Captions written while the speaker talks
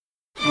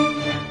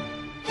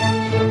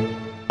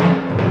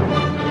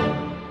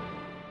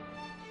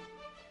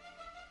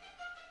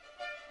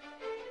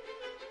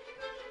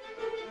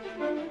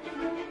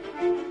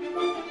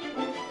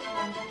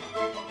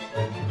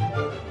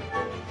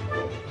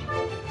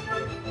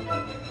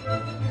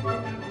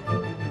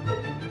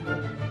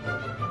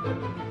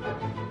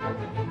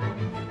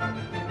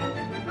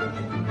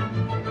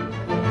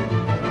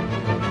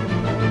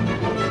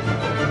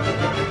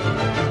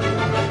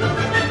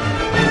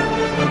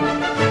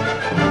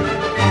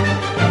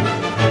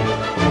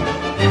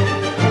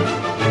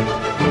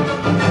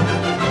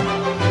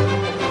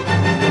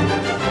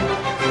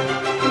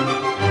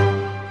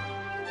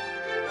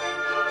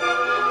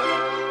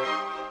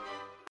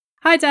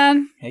Hi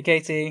Dan. Hey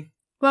Katie.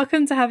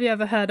 Welcome to Have You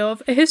Ever Heard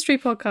Of, a history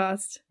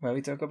podcast. Where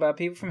we talk about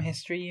people from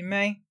history you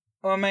may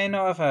or may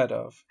not have heard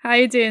of. How are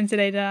you doing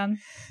today, Dan?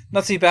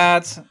 Not too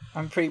bad.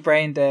 I'm pretty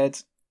brain dead.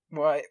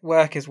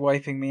 Work is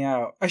wiping me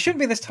out. I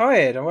shouldn't be this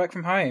tired. I work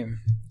from home.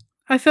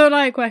 I feel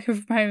like working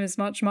from home is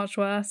much, much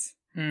worse.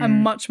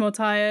 I'm much more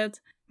tired.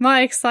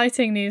 My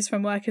exciting news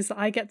from work is that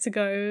I get to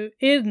go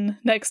in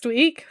next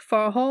week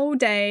for a whole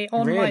day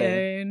on my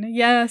own.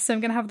 Yeah, so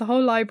I'm going to have the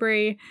whole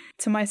library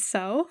to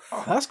myself.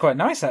 Oh, that's quite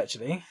nice,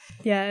 actually.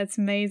 Yeah, it's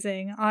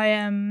amazing.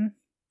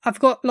 I've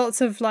got lots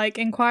of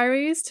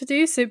inquiries to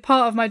do. So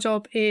part of my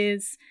job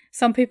is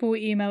some people will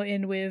email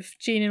in with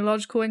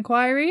genealogical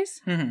inquiries.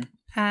 Mm-hmm.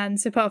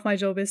 And so part of my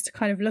job is to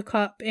kind of look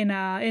up in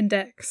our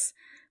index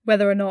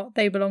whether or not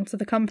they belong to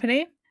the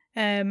company.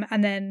 And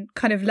then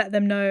kind of let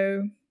them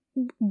know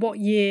what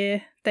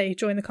year they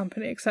joined the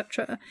company,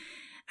 etc.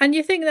 And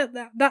you think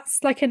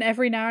that's like an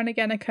every now and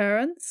again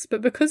occurrence, but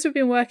because we've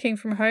been working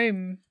from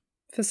home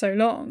for so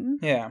long,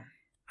 yeah,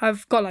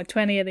 I've got like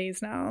 20 of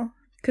these now.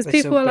 Because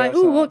people are like,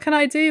 oh, what can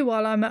I do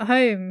while I'm at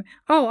home?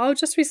 Oh, I'll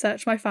just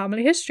research my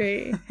family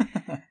history.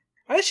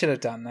 I should have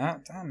done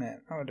that. Damn it.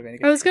 That would have been a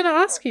good... I was going to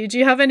ask you, do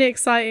you have any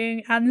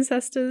exciting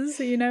ancestors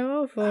that you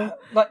know of? Or...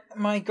 like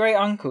my great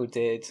uncle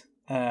did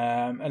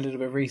a little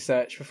bit of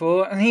research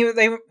before, and he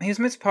was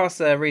meant to pass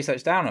the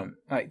research down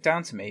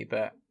to me,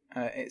 but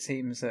it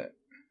seems that,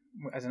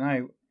 I don't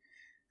know,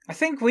 I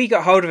think we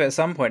got hold of it at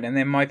some point and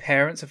then my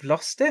parents have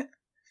lost it,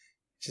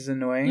 which is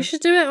annoying. You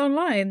should do it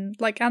online,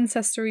 like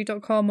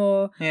ancestry.com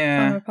or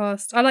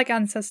PharmaPast. I like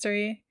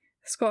Ancestry.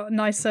 It's got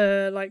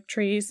nicer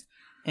trees.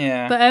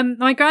 Yeah. But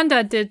my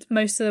granddad did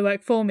most of the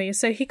work for me,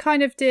 so he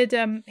kind of did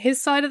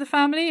his side of the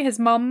family, his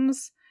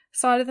mum's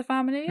side of the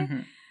family.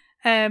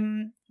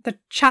 Mm-hmm. The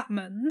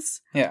Chapmans,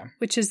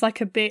 which is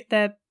like a bit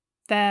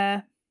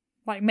their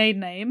like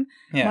maiden name,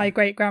 my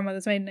great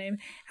grandmother's maiden name,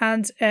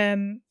 and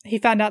he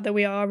found out that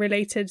we are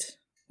related.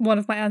 One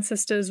of my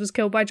ancestors was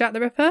killed by Jack the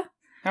Ripper.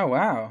 Oh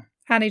wow,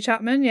 Annie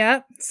Chapman,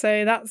 yeah.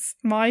 So that's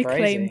my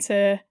claim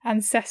to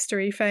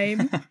ancestry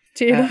fame,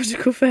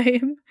 genealogical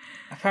fame.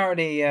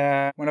 Apparently,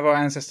 one of our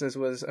ancestors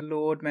was a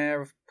Lord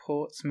Mayor of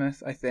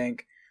Portsmouth, I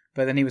think,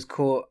 but then he was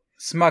caught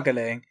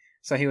smuggling,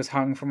 so he was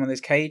hung from one of those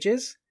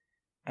cages.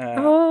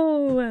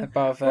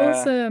 Above,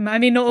 awesome. I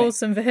mean, not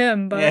awesome for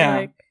him,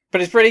 but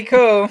but it's pretty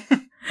cool.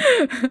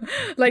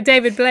 Like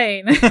David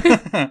Blaine.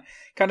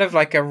 Kind of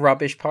like a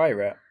rubbish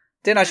pirate.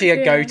 Didn't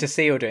actually go to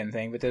sea or do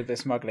anything, but did a bit of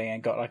smuggling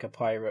and got like a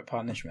pirate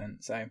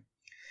punishment. So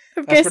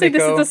I'm guessing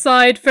this is the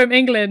side from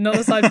England, not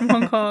the side from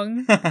Hong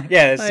Kong.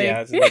 Yes,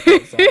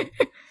 it's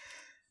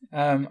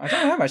I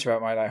don't know much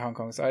about my Hong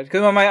Kong side,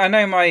 because I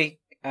know my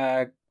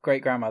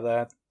great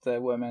grandmother,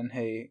 the woman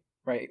who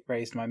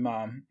raised my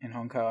mum in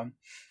Hong Kong.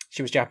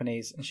 She was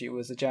Japanese, and she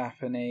was a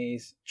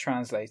Japanese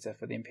translator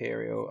for the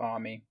Imperial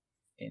Army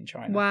in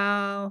China.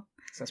 Wow.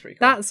 So that's pretty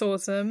cool. That's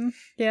awesome.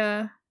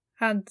 Yeah.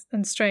 And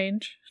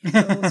strange.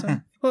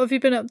 Awesome. What have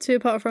you been up to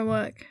apart from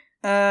work?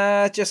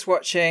 Just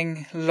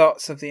watching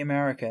lots of The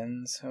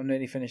Americans. I'm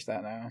nearly finished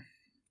that now.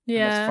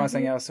 Yeah. Let's find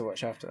something else to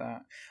watch after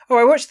that. Oh,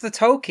 I watched the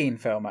Tolkien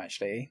film,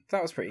 actually.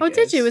 That was pretty good. Oh,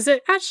 did you? Was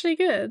it actually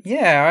good?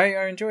 Yeah,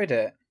 I enjoyed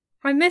it.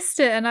 I missed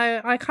it, and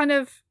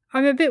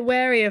I'm a bit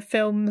wary of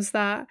films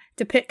that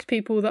depict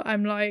people that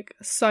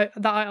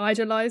that I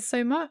idolize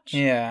so much.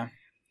 Yeah.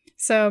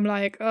 So I'm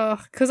like,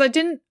 because I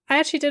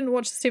actually didn't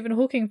watch the Stephen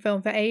Hawking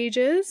film for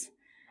ages.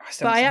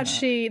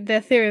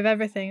 The Theory of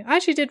Everything, I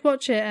actually did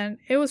watch it, and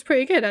it was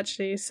pretty good,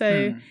 actually.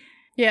 So,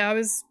 yeah, I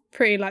was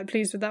pretty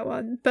pleased with that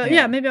one. But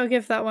yeah, maybe I'll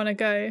give that one a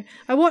go.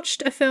 I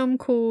watched a film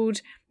called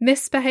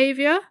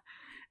Misbehavior.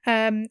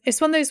 It's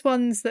one of those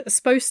ones that's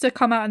supposed to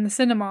come out in the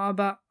cinema,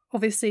 but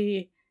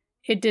obviously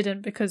it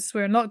didn't because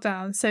we're in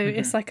lockdown. So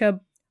it's like a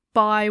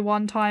buy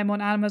one time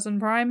on Amazon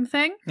Prime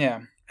thing.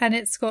 Yeah. And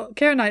it's got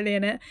Keira Knightley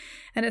in it.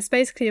 And it's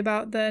basically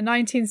about the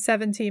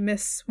 1970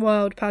 Miss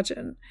World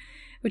pageant,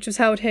 which was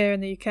held here in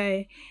the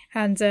UK.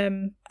 And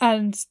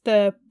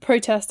the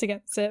protest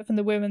against it from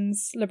the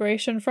Women's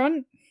Liberation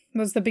Front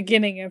was the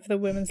beginning of the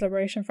Women's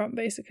Liberation Front,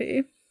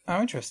 basically.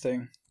 Oh,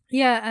 interesting.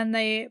 Yeah, and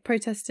they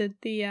protested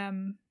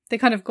they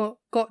kind of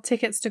got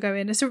tickets to go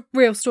in. It's a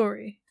real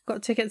story.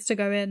 Got tickets to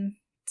go in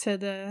to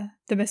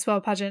the Miss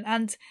World pageant,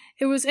 and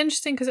it was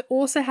interesting because it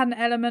also had an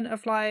element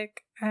of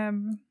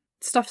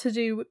stuff to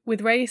do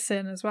with race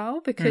in as well,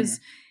 because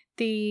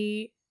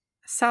the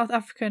South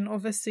African,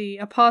 obviously,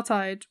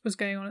 apartheid was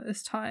going on at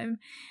this time,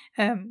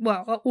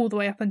 all the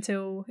way up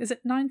until, is it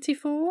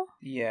 94?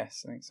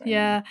 Yes, I think so.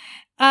 Yeah,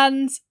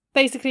 and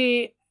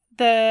basically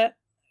the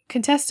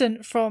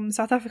contestant from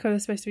South Africa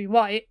was supposed to be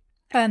white,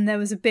 and there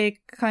was a big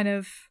kind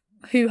of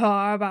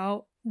hoo-ha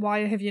about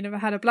why have you never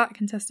had a black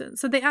contestant.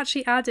 So they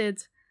actually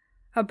added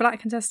a black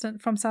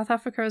contestant from South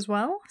Africa as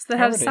well. So they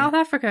had South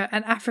Africa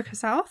and Africa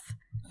South.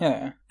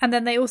 Yeah. And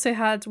then they also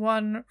had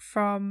one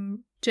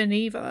from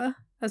Geneva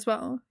as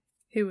well,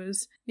 who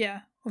was,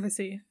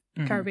 obviously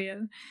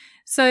Caribbean.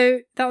 So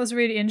that was a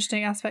really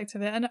interesting aspect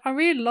of it. And I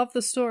really loved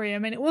the story. I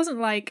mean, it wasn't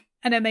like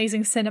an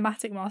amazing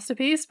cinematic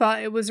masterpiece,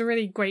 but it was a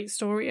really great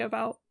story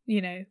about,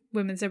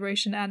 women's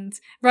liberation. And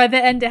right at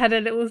the end, it had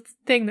a little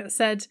thing that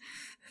said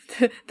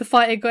the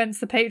fight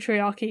against the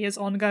patriarchy is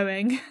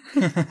ongoing.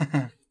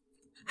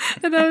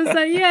 And I was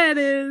like, yeah, it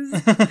is.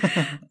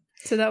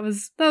 So that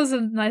was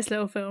a nice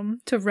little film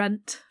to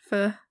rent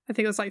for, I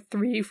think it was like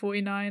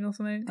 $3.49 or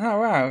something. Oh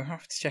wow, I'll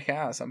have to check it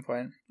out at some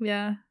point.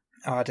 Yeah.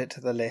 I'll add it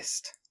to the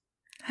list.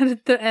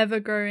 The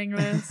ever-growing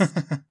list.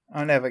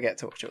 I'll never get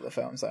to watch all the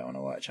films I want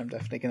to watch. I'm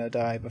definitely going to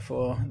die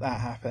before that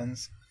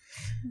happens.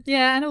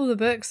 Yeah, and all the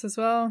books as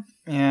well.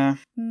 Yeah.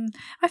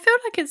 I feel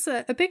like it's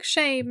a big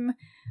shame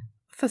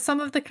for some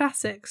of the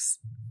classics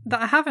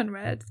that I haven't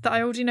read, that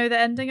I already know the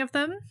ending of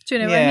them. Do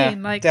you know what I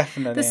mean? Like,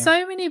 definitely. There's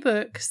so many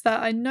books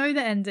that I know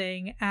the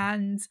ending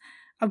and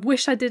I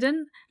wish I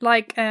didn't.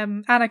 Like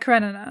Anna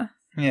Karenina.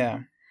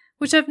 Yeah.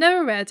 Which I've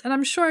never read, and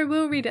I'm sure I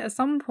will read it at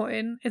some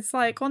point. It's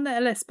like on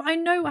their list, but I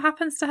know what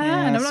happens to her,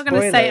 and I'm not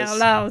going to say it out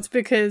loud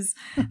because,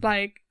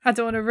 like, I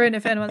don't want to ruin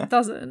it for anyone that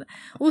doesn't.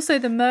 Also,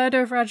 The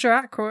Murder of Roger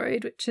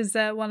Ackroyd, which is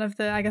one of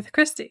the Agatha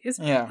Christie's.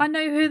 Yeah. I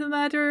know who the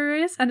murderer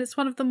is, and it's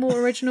one of the more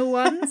original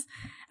ones.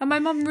 And my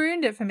mum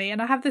ruined it for me,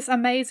 and I have this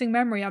amazing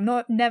memory. I'm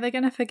never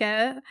going to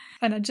forget it,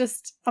 and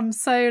I'm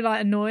so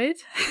like annoyed.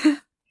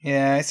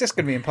 Yeah, it's just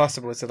going to be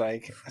impossible to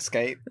like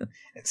escape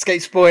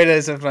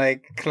spoilers of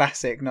like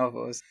classic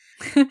novels.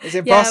 It's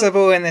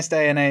impossible in this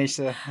day and age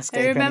to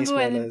escape any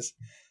spoilers.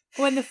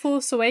 When The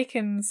Force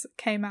Awakens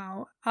came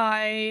out,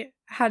 I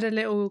had a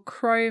little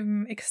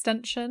Chrome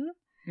extension.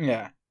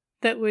 Yeah.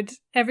 That would,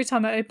 every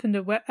time I opened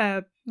a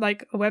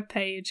web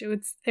page,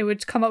 it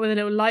would come up with a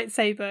little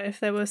lightsaber if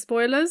there were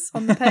spoilers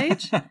on the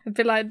page. It'd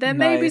be like, there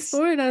may be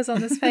spoilers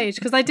on this page,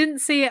 because I didn't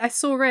see it. I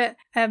saw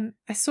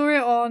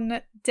it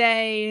on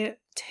day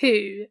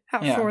 2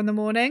 at 4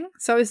 a.m,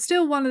 so I was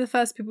still one of the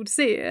first people to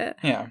see it.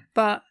 Yeah.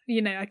 But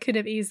I could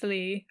have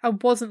easily. I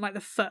wasn't like the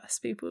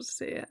first people to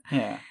see it.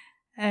 Yeah.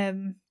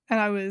 And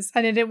I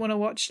didn't want to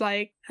watch,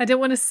 I didn't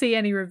want to see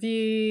any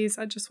reviews.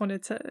 I just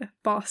wanted to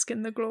bask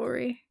in the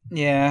glory.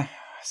 Yeah.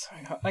 So,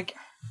 like,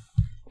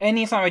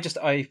 anytime I just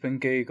open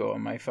Google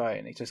on my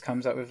phone, it just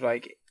comes up with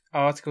like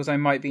articles I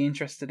might be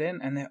interested in,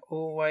 and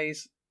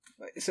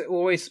it's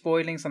always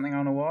spoiling something I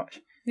want to watch.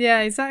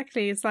 Yeah,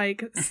 exactly. It's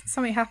like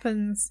something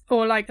happens,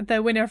 or like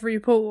the winner of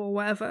RuPaul or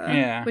whatever.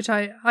 Yeah. Which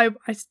I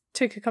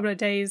took me a couple of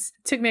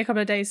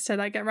days to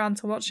like get around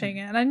to watching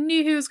it, and I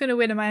knew who was going to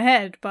win in my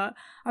head, but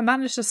I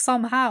managed to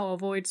somehow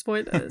avoid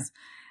spoilers.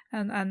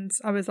 and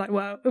I was like,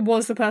 well, it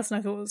was the person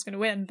I thought was going to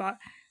win, but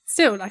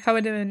still, like, I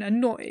would have been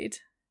annoyed.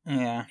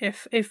 Yeah.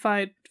 If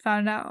I'd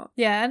found out.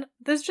 Yeah, and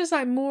there's just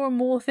like more and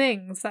more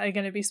things that are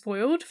going to be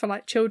spoiled for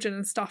like children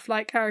and stuff,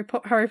 like Harry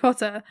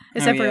Potter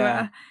is everywhere.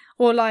 Yeah.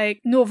 Or like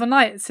Northern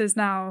Lights is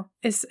a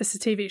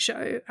TV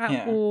show,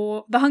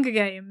 or The Hunger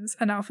Games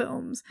are now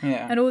films,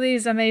 and all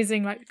these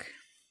amazing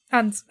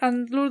and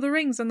Lord of the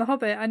Rings and The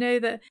Hobbit. I know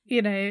that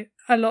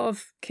a lot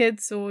of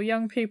kids or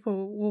young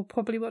people will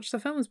probably watch the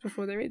films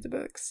before they read the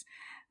books.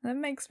 That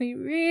makes me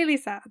really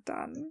sad,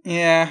 Dan.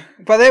 Yeah,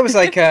 but there was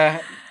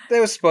there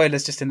was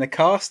spoilers just in the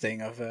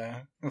casting of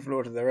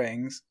Lord of the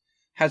Rings.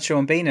 Had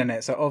Sean Bean in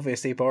it, so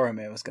obviously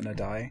Boromir was going to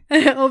die.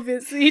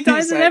 Obviously, he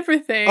dies in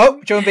everything.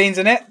 Oh, Sean Bean's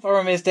in it.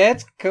 Boromir's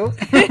dead. Cool.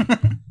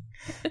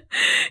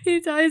 He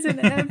dies in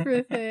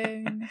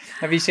everything.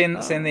 Have you seen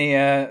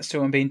the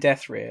Sean Bean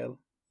death reel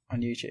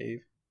on YouTube?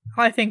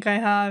 I think I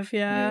have,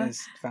 yeah. It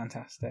is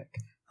fantastic.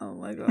 Oh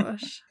my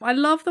gosh. I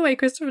love the way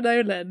Christopher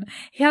Nolan,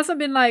 he hasn't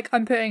been like,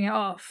 I'm putting it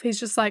off. He's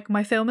just like,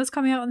 my film is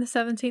coming out on the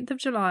 17th of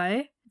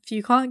July. If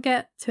you can't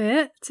get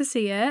to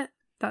see it,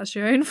 that's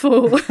your own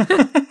fault.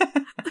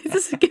 He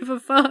doesn't give a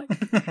fuck.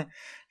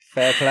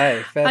 Fair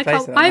play. Fair play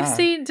to that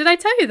man. Did I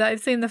tell you that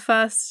I've seen the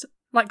first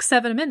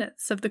 7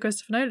 minutes of the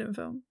Christopher Nolan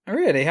film?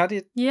 Really? How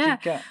did you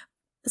get?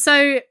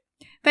 So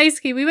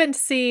basically we went to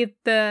see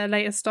the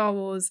latest Star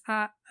Wars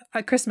at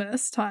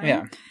Christmas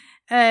time.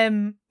 Yeah.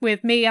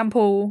 With me and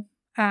Paul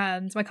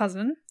and my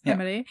cousin,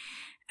 Emily.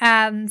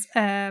 And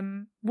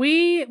when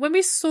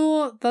we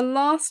saw the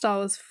last Star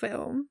Wars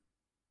film,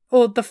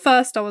 or the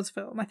first Star Wars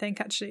film, I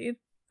think actually,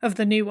 of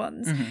the new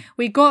ones,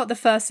 we got the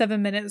first 7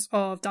 minutes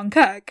of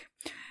Dunkirk.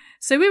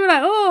 So we were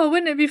like, oh,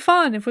 wouldn't it be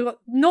fun if we got,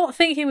 not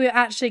thinking we were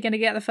actually going to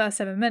get the first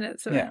 7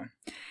 minutes of it.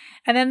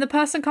 And then the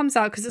person comes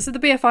out, because it's at the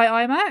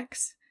BFI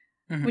IMAX,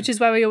 which is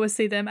where we always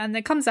see them, and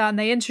they comes out and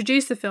they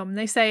introduce the film and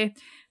they say,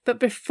 but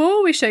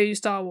before we show you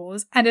Star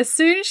Wars, and as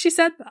soon as she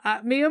said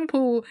that, me and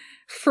Paul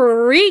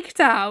freaked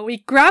out. We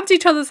grabbed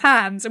each other's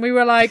hands and we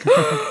were like,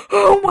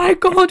 oh my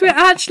God, we're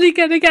actually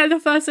going to get the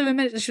first 7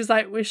 minutes. And she was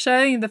like, we're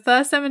showing the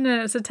first 7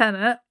 minutes of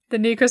Tenet, the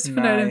new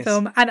Christopher Nolan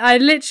film. And I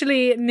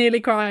literally nearly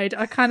cried.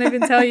 I can't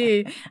even tell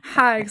you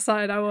how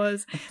excited I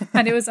was.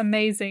 And it was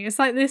amazing. It's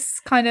like this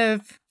kind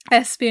of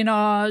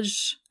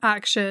espionage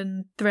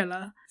action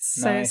thriller.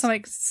 So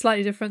something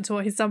slightly different to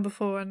what he's done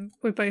before. And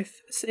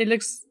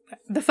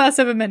the first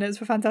 7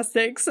 minutes were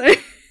fantastic. So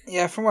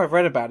yeah, from what I've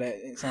read about it,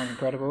 it sounds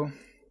incredible.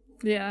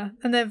 Yeah,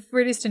 and they've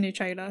released a new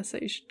trailer, so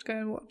you should go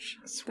and watch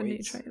the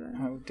new trailer.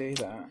 I will do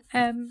that.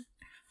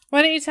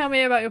 Why don't you tell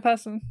me about your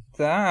person?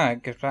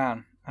 Good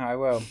plan. I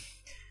will.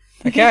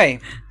 Okay,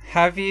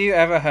 have you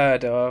ever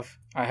heard of,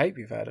 I hope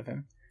you've heard of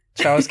him,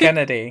 Charles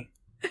Kennedy?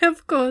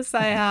 Of course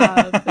I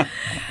have.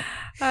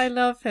 I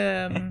love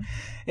him.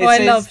 I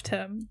loved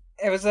him.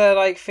 It was the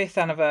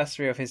 5th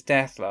anniversary of his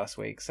death last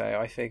week, so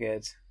I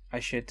figured I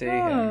should do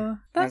him. Oh,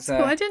 that's cool.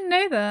 I didn't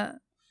know that.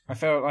 I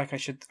felt like I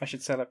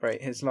should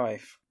celebrate his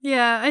life.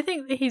 Yeah, I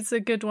think he's a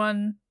good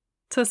one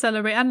to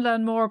celebrate and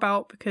learn more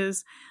about,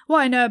 because what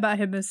I know about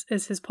him is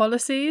his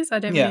policies. I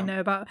don't really know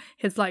about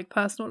his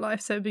personal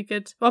life, so it'd be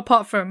good. Well,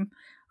 apart from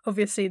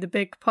obviously the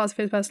big parts of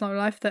his personal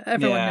life that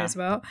everyone knows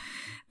about,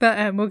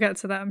 but we'll get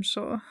to that, I'm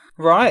sure.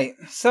 Right,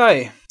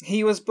 so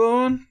he was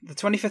born the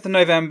 25th of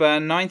November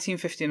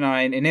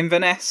 1959 in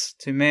Inverness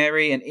to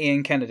Mary and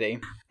Ian Kennedy.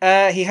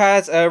 He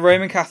had a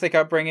Roman Catholic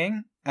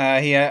upbringing.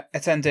 He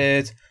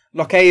attended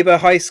Lochaber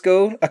High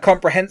School, a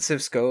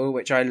comprehensive school,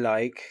 which I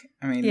like.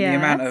 I mean, the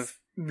amount of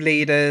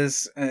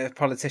leaders,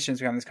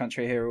 politicians we have in this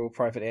country who are all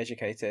privately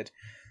educated,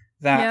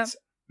 that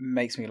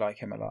makes me like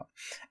him a lot.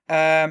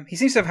 He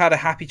seems to have had a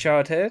happy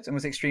childhood and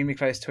was extremely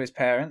close to his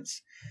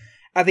parents.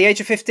 At the age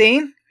of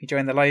 15, he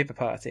joined the Labour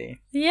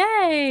Party.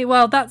 Yay!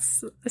 Well,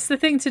 it's the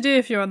thing to do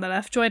if you're on the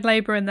left. Join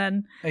Labour and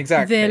then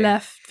veer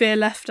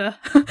lefter.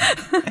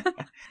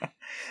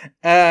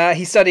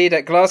 He studied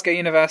at Glasgow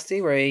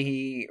University, where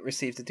he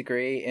received a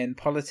degree in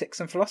politics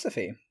and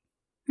philosophy.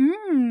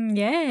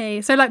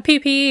 Yay! So like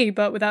PPE,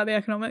 but without the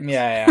economics.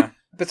 Yeah.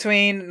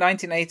 Between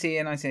 1980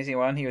 and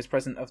 1981, he was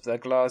president of the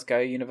Glasgow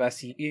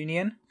University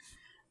Union.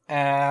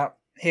 The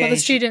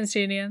Students'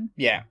 Union.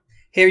 Yeah.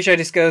 Here he showed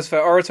his skills for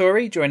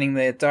oratory, joining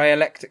the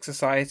Dialectic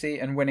Society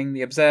and winning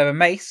the Observer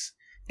Mace.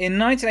 In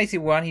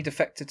 1981, he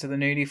defected to the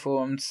newly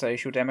formed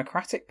Social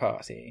Democratic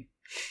Party.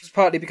 It was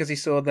partly because he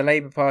saw the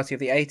Labour Party of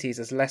the 80s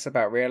as less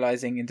about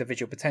realising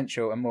individual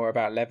potential and more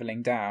about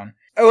levelling down.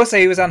 Also,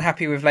 he was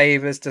unhappy with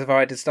Labour's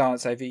divided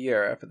stance over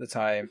Europe at the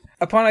time.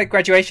 Upon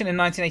graduation in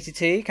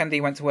 1982,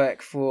 Kennedy went to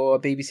work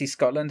for BBC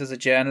Scotland as a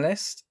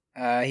journalist.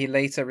 He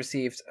later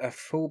received a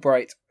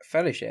Fulbright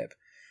Fellowship,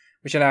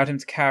 which allowed him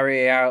to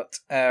carry out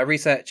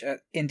research at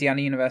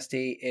Indiana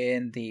University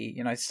in the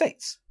United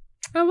States.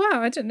 Oh,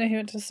 wow. I didn't know he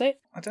went to the States.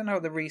 I don't know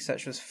what the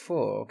research was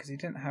for, because he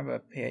didn't have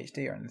a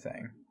PhD or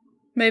anything.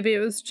 Maybe it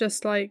was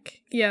just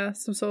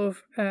some sort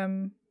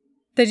of...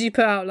 Did you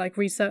put out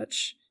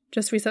research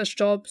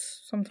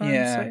jobs sometimes?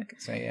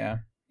 Yeah,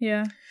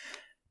 Yeah.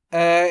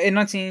 In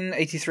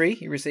 1983,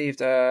 he received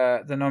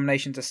the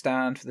nomination to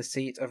stand for the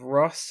seat of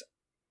Ross,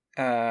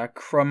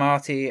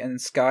 Cromarty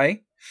and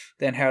Skye,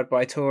 then held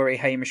by Tory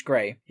Hamish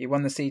Gray. He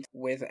won the seat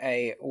with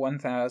a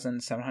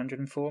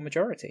 1,704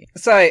 majority.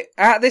 So,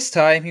 at this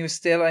time, he was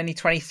still only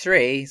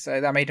 23,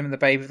 so that made him the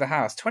babe of the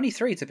house.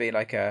 23 to be an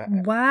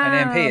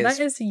MP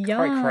that is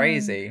young. Quite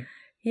crazy.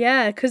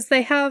 Yeah, because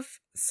they have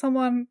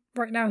someone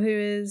right now who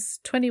is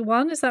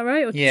 21, is that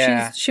right? Or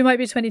yeah. She might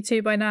be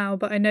 22 by now,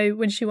 but I know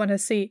when she won her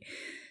seat,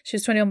 she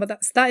was 21,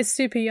 but that is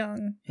super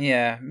young.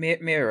 Yeah,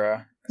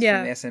 Mira from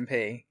the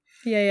SNP.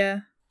 Yeah.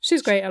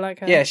 She's great. I like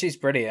her. Yeah, she's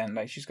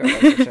brilliant. She's got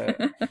such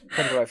a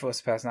incredible force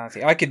of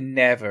personality. I could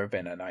never have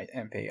been an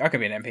MP. I could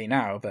be an MP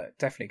now, but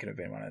definitely could have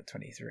been one at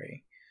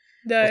 23.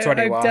 No, or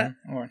 21.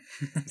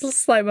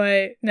 It's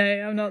no,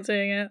 I'm not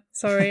doing it.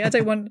 Sorry, I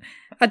don't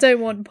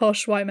want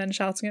posh white men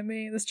shouting at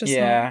me. That's just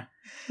not.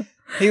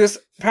 He was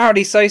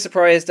apparently so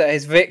surprised at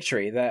his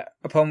victory that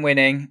upon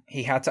winning,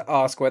 he had to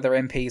ask whether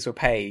MPs were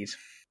paid.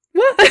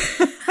 What?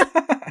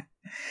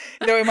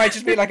 It might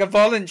just be a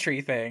voluntary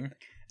thing.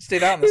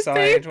 Stood out on the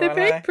side. They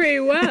paid pretty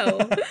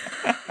well.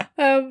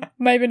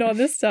 Maybe not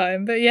this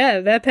time, but yeah,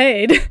 they're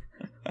paid.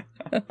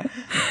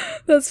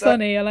 That's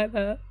funny. I like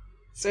that.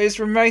 So he was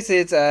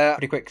promoted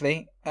pretty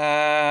quickly.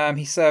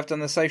 He served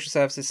on the Social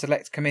Services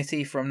Select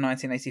Committee from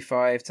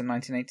 1985 to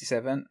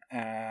 1987,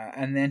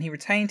 and then he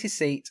retained his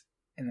seat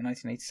in the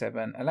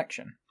 1987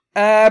 election.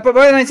 But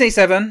by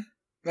 1987,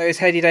 those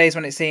heady days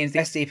when it seems the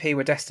SDP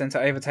were destined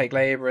to overtake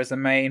Labour as the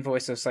main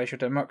voice of social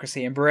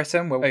democracy in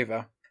Britain were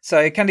over.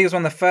 So Kennedy was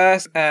one of the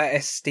first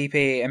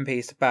SDP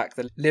MPs to back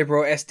the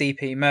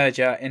Liberal-SDP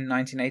merger in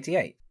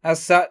 1988.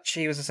 As such,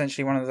 he was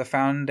essentially one of the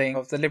founding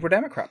of the Liberal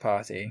Democrat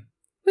Party.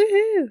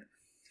 Woohoo!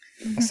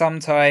 A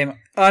sometime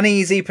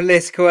uneasy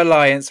political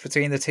alliance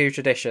between the two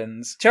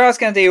traditions. Charles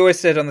Kennedy always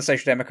stood on the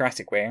Social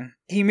Democratic wing.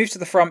 He moved to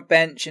the front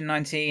bench in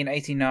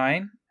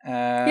 1989.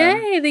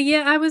 Yay, the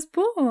year I was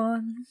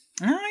born.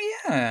 Oh,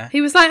 yeah. He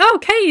was like,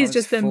 Kay's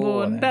just been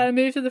born. Better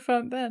move to the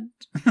front bench.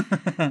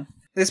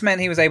 This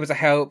meant he was able to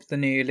help the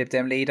new Lib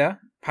Dem leader,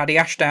 Paddy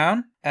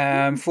Ashdown,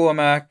 form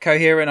a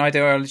coherent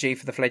ideology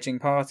for the fledgling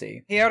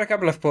party. He held a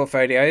couple of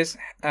portfolios,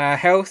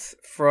 health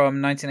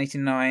from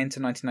 1989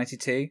 to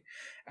 1992,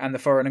 and the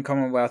Foreign and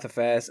Commonwealth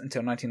Affairs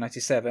until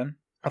 1997,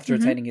 after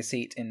retaining his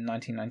seat in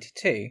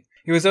 1992.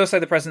 He was also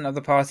the president of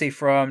the party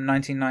from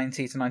 1990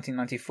 to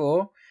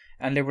 1994,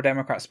 and Liberal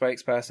Democrat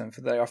spokesperson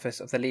for the office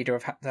of the Leader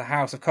of the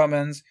House of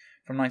Commons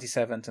from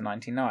 97 to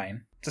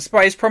 99.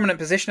 Despite his prominent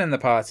position in the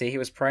party, he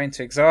was prone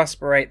to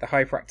exasperate the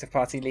hyperactive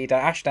party leader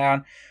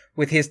Ashdown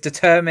with his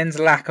determined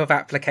lack of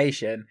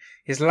application,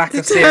 his lack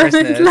of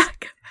seriousness,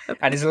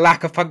 and his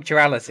lack of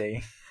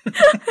punctuality.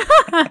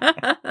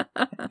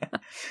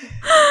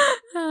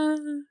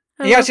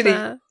 He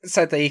actually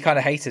said that he kind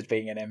of hated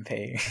being an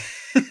MP.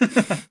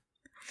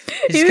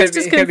 He was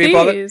just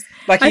confused.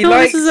 Like I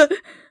thought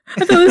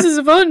this was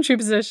a voluntary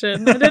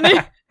position. I don't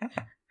know.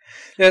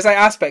 There's like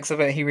aspects of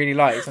it he really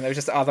liked, and there were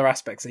just other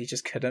aspects that he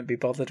just couldn't be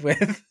bothered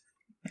with.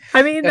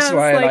 I mean, that's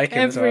why I like like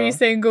every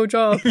single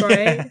job,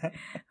 right? Yeah.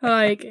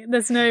 Like,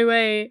 there's no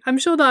way. I'm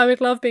sure that I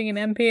would love being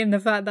an MP and the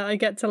fact that I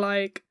get to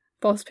like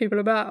boss people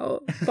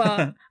about,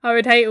 but I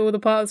would hate all the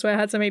parts where I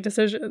had to make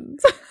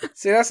decisions.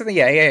 See, that's the thing.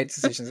 Yeah, he hated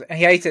decisions.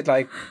 He hated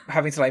like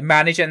having to like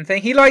manage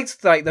anything. He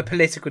liked like the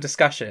political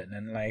discussion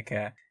and like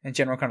in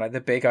general kind of like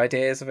the big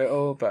ideas of it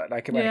all. But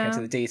like when it came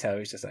to the detail, he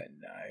was just like,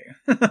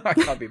 no, I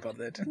can't be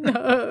bothered.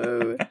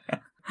 No.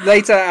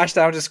 Later,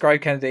 Ashdown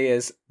described Kennedy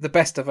as the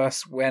best of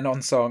us when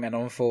on song and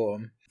on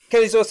form.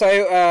 Kennedy's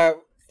also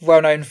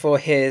well known for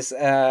his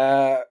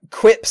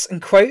quips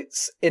and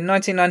quotes. In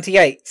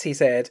 1998, he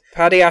said,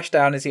 "Paddy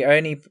Ashdown is the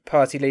only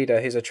party leader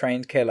who's a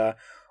trained killer.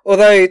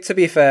 Although, to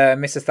be fair,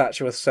 Mrs.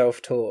 Thatcher was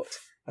self-taught."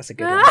 That's a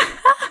good one.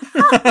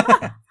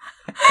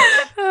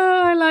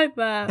 Oh, I like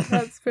that.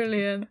 That's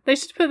brilliant. They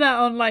should put that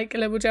on like a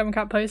little German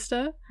Cat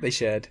poster. They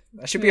should.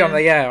 That should be on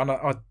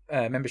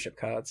our membership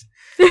cards.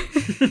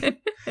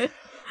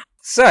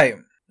 So,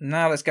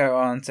 now let's go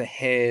on to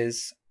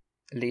his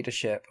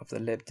leadership of the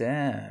Lib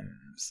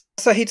Dems.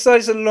 So he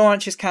decided to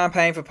launch his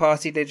campaign for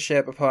party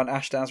leadership upon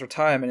Ashdown's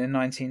retirement in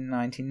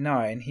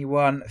 1999. He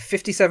won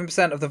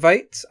 57% of the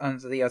vote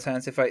under the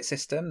alternative vote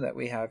system that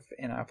we have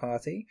in our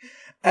party.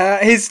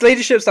 His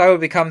leadership style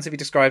would become to be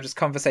described as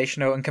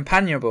conversational and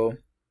companionable,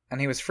 and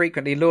he was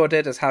frequently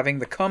lauded as having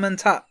the common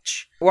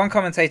touch. One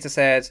commentator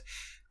said,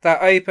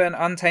 "That open,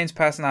 untamed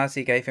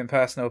personality gave him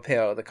personal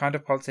appeal, the kind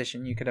of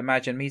politician you could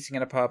imagine meeting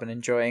in a pub and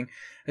enjoying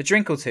a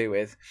drink or two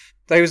with,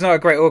 though he was not a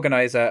great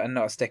organiser and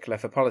not a stickler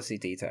for policy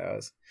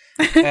details."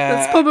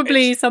 That's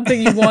probably something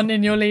you want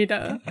in your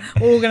leader,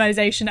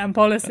 organisation and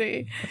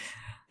policy.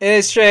 It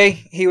is true.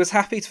 He was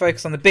happy to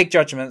focus on the big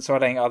judgments while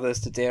letting others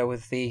to deal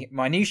with the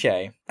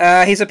minutiae.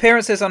 His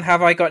appearances on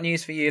Have I Got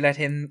News For You led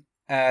him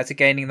to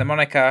gaining the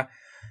moniker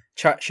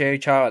Chacho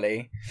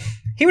Charlie.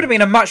 He would have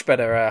been a much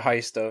better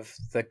host of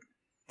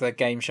the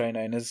game show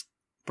known as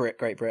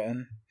Great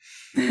Britain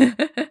than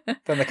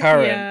the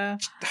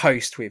current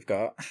host we've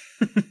got.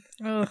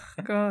 Oh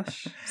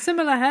gosh,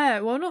 similar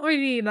hair. Well, not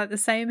really like the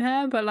same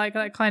hair, but like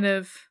that kind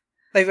of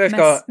They've both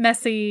got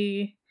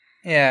messy.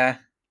 Yeah,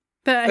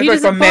 but they've he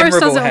doesn't. Boris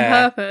does it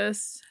on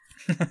purpose.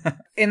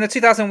 In the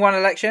 2001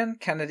 election,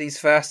 Kennedy's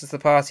first as the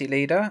party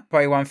leader,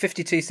 he won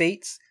 52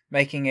 seats,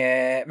 making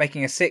a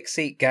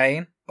 6-seat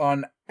gain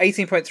on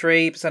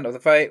 18.3% of the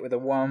vote with a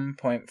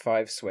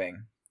 1.5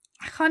 swing.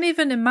 I can't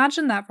even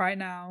imagine that right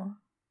now.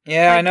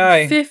 Yeah, I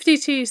know.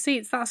 52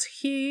 seats, that's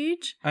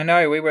huge. I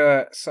know, we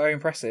were so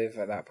impressive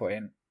at that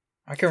point.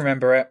 I can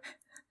remember it.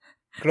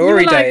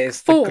 Glory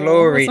days. The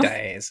glory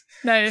days.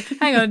 No,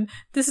 hang on.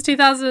 This is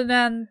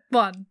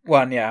 2001.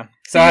 One, yeah.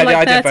 So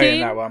I did vote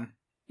in that one.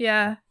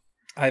 Yeah.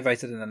 I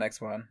voted in the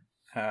next one.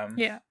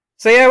 Yeah.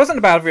 So yeah, it wasn't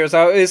a bad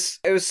result.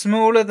 It was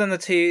smaller than the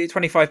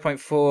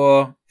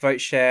 25.4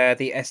 vote share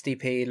the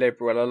SDP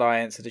Liberal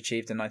Alliance had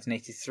achieved in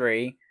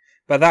 1983.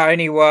 But that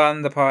only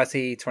won the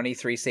party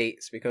 23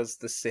 seats because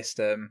the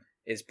system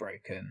is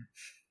broken.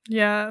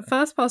 Yeah,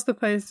 first past the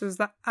post was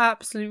the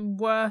absolute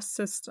worst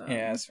system.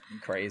 Yeah, it's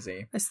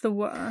crazy. It's the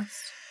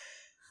worst.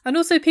 And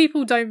also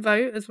people don't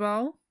vote as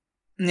well.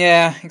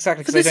 Yeah,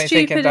 exactly. For the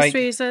stupidest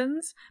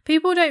reasons.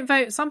 People don't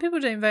vote. Some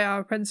people don't vote out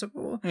of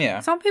principle.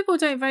 Yeah. Some people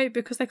don't vote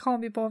because they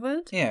can't be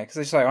bothered. Yeah, because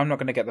they say, I'm not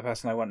going to get the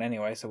person I want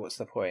anyway, so what's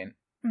the point?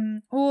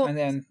 Or and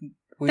then...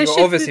 Well,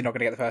 you're obviously not going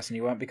to get the person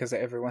you want because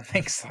everyone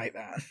thinks like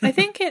that. I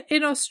think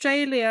in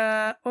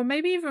Australia, or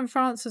maybe even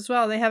France as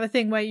well, they have a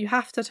thing where you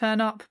have to turn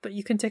up, but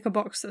you can tick a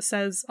box that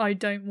says, I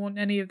don't want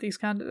any of these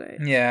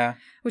candidates. Yeah.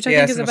 Which I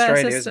think is a better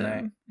system.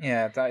 Isn't it?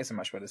 Yeah, that is a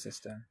much better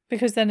system.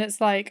 Because then it's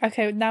like,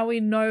 okay, now we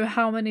know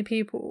how many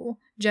people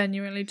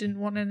genuinely didn't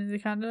want any of the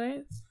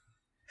candidates.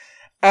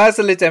 As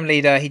a Lib Dem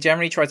leader, he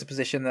generally tried to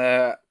position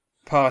the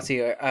party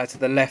to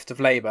the left of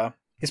Labour.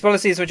 His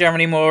policies were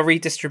generally more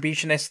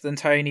redistributionist than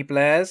Tony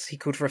Blair's. He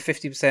called for a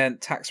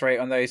 50% tax rate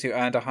on those who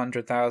earned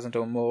 $100,000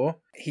 or more.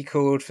 He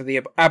called for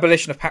the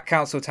abolition of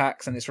council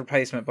tax and its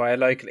replacement by a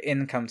local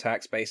income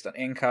tax based on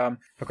income,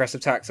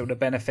 progressive tax that would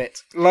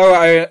benefit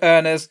lower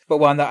earners, but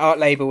one that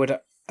Labour would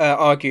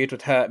argued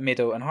would hurt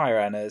middle and higher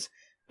earners.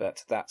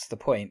 But that's the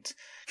point.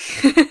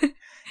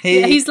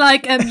 He's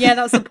like, yeah,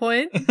 that's the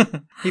point.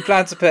 He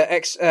planned to put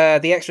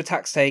the extra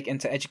tax take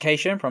into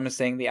education,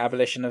 promising the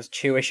abolition of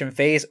tuition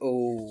fees.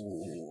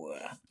 Ooh.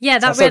 Yeah,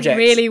 that went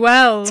really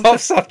well.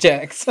 Top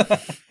subjects.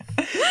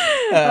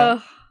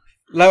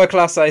 Lower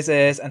class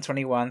sizes and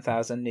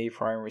 21,000 new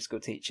primary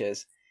school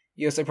teachers.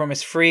 He also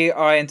promised free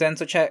eye and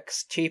dental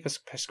checks, cheaper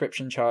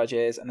prescription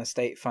charges, and a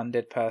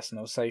state-funded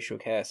personal social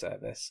care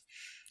service.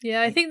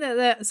 Yeah, I think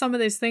that some of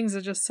those things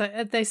are just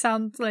so... They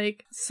sound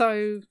like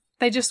so...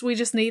 We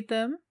just need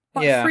them.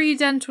 Like free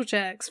dental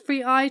checks,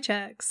 free eye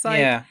checks.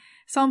 Like,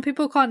 some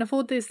people can't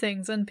afford these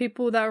things, and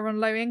people that are on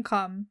low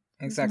income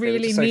exactly.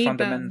 really It's so need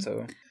fundamental.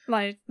 them.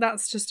 Like,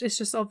 it's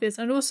just obvious.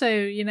 And also,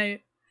 you know,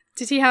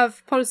 did he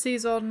have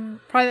policies on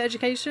private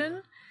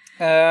education?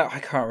 I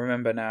can't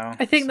remember now.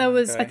 I think there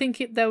was. I think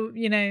you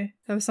know,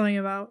 there was something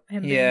about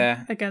him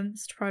being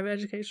against private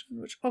education,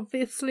 which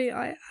obviously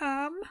I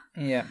am.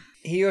 Yeah.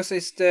 He also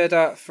stood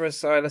up for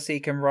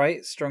asylum-seeking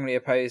rights, strongly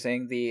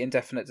opposing the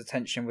indefinite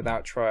detention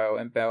without trial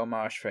in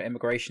Belmarsh for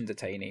immigration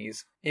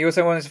detainees. He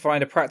also wanted to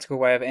find a practical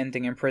way of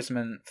ending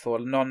imprisonment for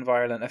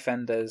non-violent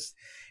offenders.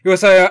 He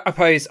also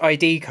opposed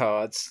ID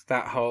cards,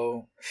 that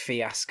whole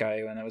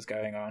fiasco when it was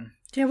going on.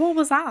 Yeah, what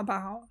was that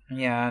about?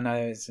 Yeah, I know,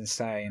 it's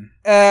insane.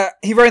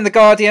 He wrote in The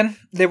Guardian,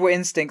 liberal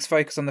instincts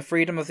focus on the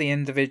freedom of the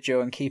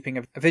individual and keeping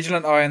a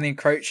vigilant eye on the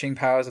encroaching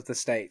powers of the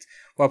state,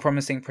 while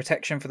promising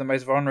protection for the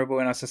most vulnerable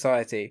in our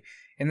society.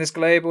 In this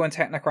global and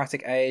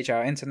technocratic age,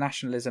 our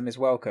internationalism is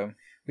welcome.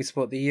 We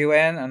support the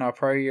UN and are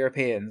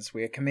pro-Europeans.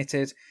 We are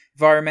committed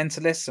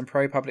environmentalists and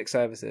pro-public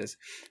services.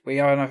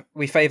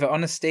 We favour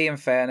honesty and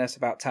fairness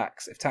about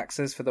tax. If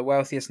taxes for the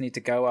wealthiest need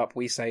to go up,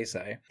 we say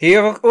so. He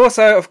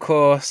also, of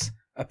course,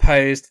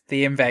 opposed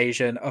the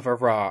invasion of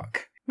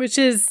Iraq, which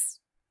is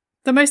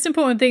the most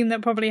important thing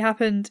that probably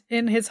happened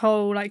in his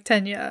whole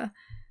tenure.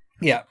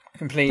 Yeah,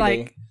 completely.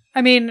 Like,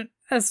 I mean,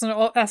 that's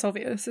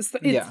obvious. It's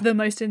the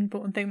most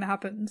important thing that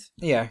happened.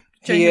 Yeah,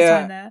 during his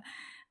time there,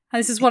 and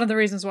this is one of the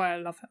reasons why I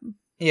love him.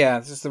 Yeah,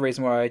 this is the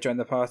reason why I joined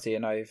the party,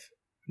 and I've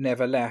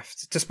never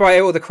left,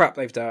 despite all the crap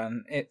they've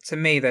done. To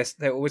me,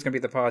 they're always going to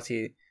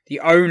be the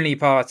only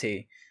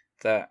party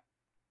that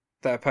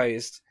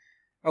opposed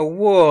a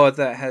war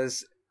that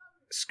has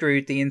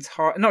screwed the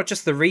entire, not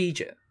just the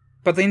region,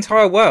 but the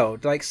entire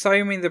world.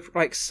 So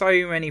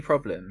many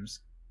problems,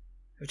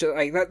 which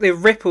are the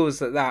ripples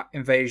that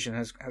invasion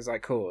has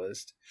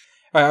caused.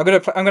 All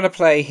right, I'm gonna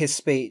play his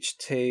speech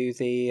to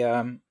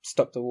the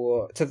stop the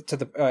war to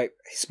the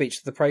his speech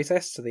to the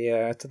protests to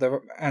the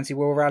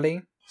anti-war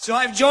rally. So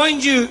I've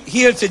joined you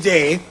here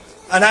today,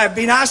 and I've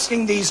been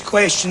asking these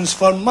questions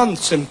for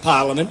months in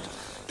Parliament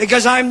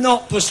because I'm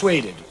not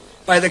persuaded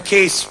by the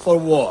case for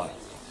war.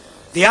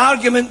 The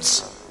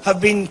arguments have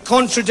been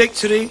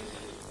contradictory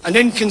and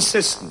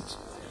inconsistent,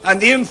 and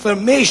the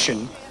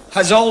information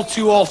has all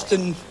too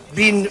often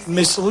been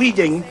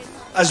misleading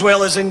as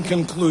well as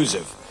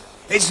inconclusive.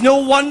 It's no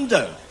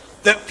wonder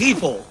that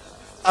people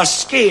are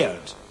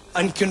scared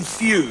and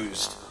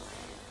confused.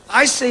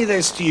 I say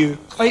this to you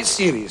quite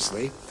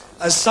seriously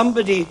as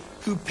somebody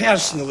who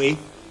personally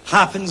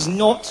happens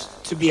not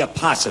to be a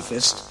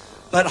pacifist,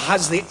 but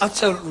has the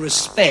utter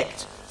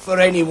respect for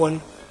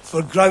anyone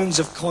for grounds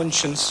of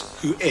conscience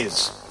who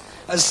is.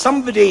 As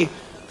somebody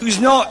who's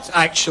not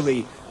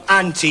actually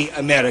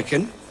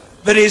anti-American,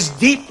 but is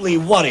deeply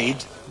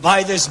worried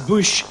by this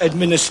Bush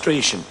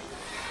administration.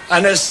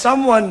 And as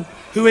someone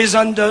who is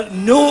under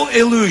no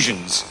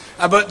illusions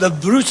about the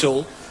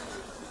brutal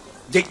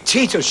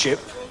dictatorship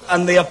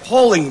and the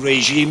appalling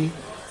regime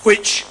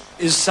which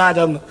is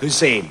Saddam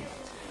Hussein.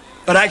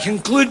 But I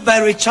conclude by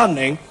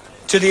returning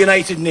to the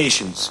United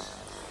Nations.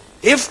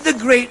 If the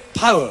great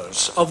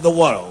powers of the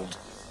world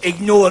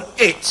ignore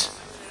it,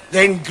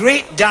 then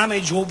great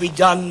damage will be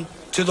done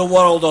to the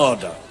world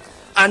order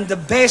and the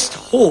best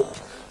hope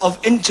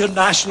of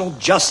international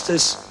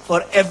justice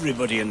for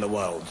everybody in the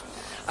world.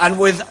 And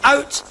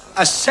without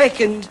a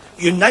second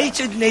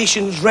United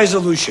Nations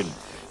resolution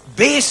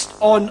based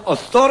on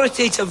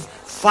authoritative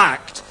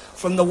fact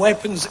from the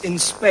Weapons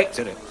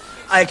Inspectorate,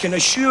 I can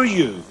assure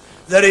you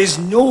there is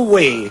no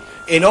way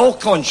in all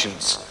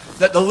conscience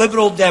that the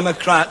Liberal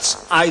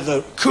Democrats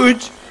either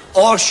could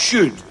or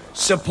should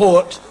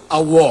support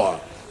a war,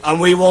 and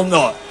we will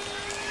not.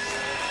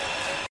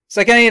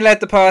 So Kennedy led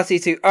the party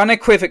to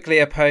unequivocally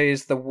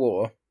oppose the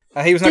war.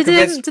 He was not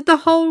convinced. Did the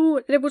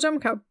whole Liberal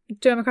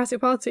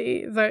Democratic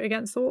Party vote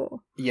against the war?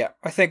 Yeah,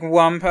 I think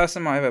one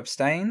person might have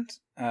abstained.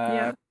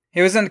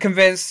 He wasn't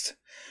convinced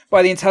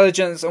by the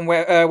intelligence and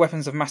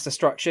weapons of mass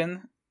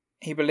destruction.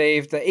 He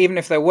believed that even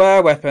if there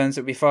were weapons,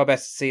 it would be far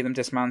better to see them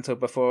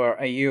dismantled before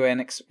a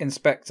UN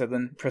inspector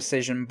than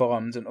precision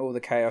bombed and all the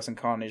chaos and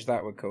carnage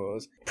that would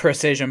cause.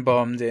 Precision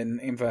bombed in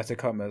inverted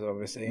commas,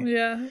 obviously.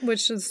 Yeah,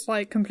 which is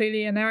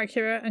completely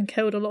inaccurate and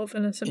killed a lot of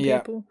innocent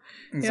people.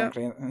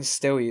 Exactly. Yeah. And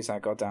still use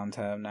that goddamn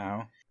term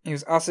now. He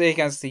was utterly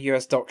against the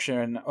US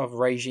doctrine of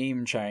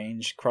regime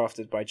change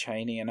crafted by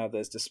Cheney and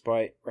others,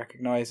 despite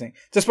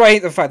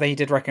the fact that he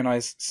did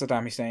recognise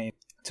Saddam Hussein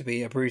to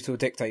be a brutal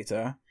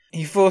dictator.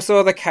 He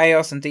foresaw the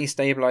chaos and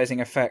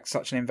destabilising effects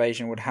such an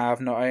invasion would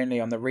have not only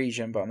on the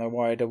region but on the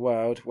wider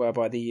world,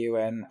 whereby the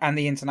UN and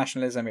the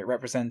internationalism it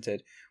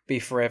represented would be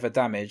forever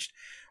damaged,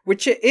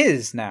 which it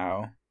is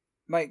now.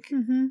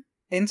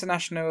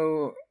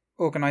 International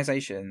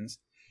organisations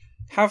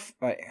have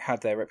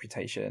had their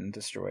reputation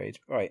destroyed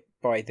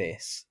by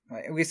this.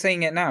 We're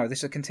seeing it now. This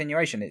is a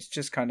continuation. It's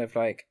just kind of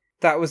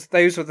this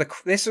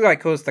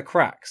caused the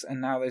cracks,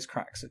 and now those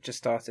cracks have just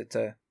started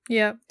to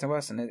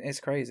worsen.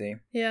 It's crazy.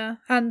 Yeah,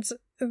 and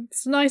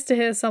it's nice to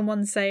hear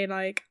someone say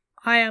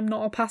I am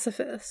not a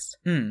pacifist,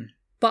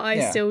 but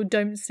I still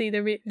don't see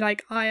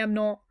I am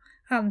not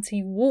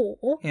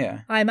anti-war.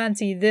 Yeah. I'm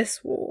anti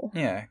this war.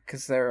 Yeah,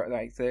 because they're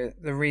like the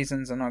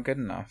reasons are not good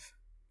enough.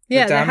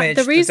 Yeah,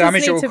 the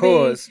damage it will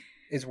cause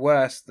is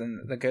worse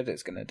than the good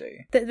it's going to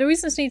do. The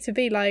reasons need to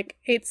be like,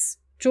 it's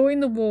during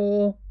the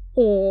war,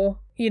 or,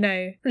 you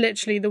know,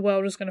 literally the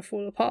world is going to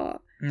fall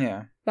apart.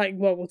 Yeah. Like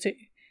World War II.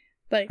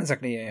 Like,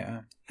 exactly,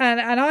 yeah.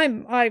 And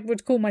I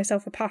would call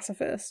myself a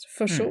pacifist,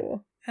 for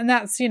sure. And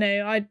that's, you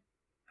know,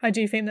 I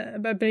do think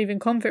that I believe in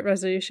conflict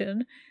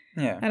resolution.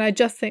 Yeah. And I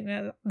just think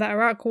that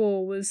Iraq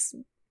war was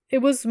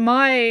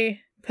my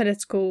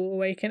political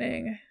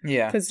awakening.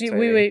 Yeah. Because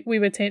we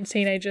were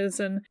teenagers,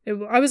 and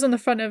I was on the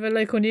front of a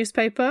local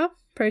newspaper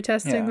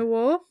protesting the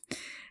war.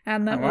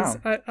 And that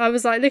I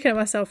was like looking at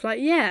myself like,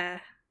 yeah,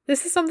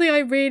 this is something I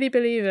really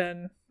believe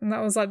in. And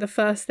that was like the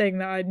first thing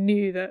that I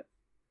knew that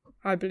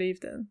I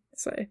believed in.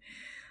 So,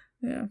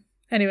 yeah.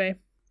 Anyway,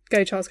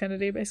 go Charles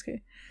Kennedy,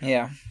 basically.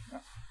 Yeah.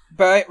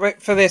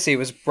 But for this, he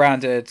was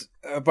branded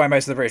by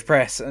most of the British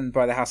press and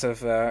by the House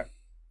of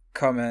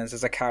Commons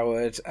as a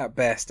coward at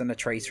best and a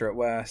traitor at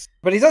worst.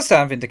 But he does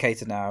stand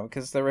vindicated now,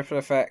 because the ripple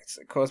effect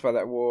caused by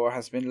that war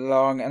has been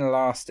long and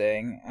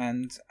lasting,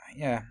 and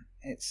yeah,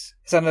 it's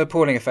had an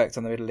appalling effect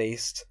on the Middle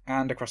East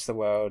and across the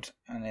world,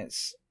 and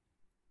it's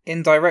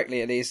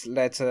indirectly at least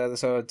led to the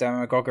sort of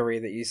demagoguery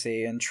that you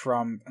see in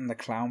Trump and the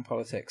clown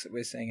politics that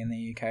we're seeing in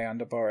the UK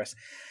under Boris.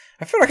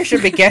 I feel like I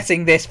should be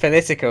getting this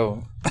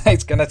political.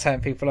 It's going to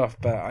turn people off,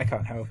 but I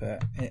can't help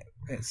it. It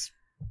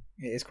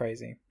is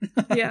crazy.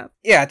 Yeah.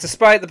 Yeah,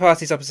 despite the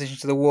party's opposition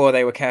to the war,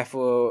 they were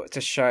careful to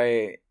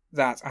show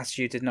that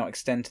attitude did not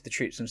extend to the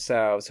troops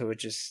themselves, who were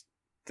just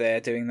there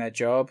doing their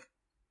job,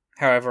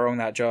 however wrong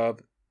that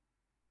job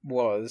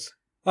was,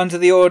 under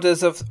the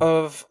orders of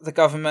the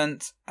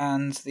government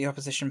and the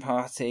opposition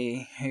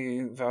party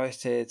who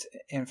voted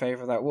in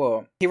favour of that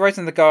war. He wrote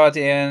in The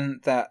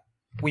Guardian that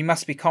we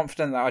must be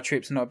confident that our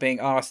troops are not being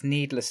asked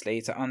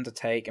needlessly to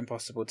undertake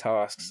impossible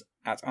tasks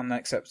at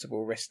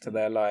unacceptable risk to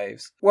their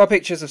lives. While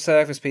pictures of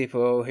service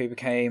people who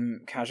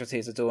became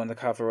casualties adorn the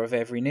cover of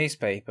every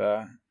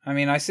newspaper, I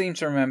mean, I seem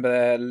to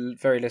remember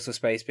very little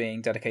space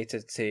being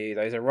dedicated to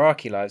those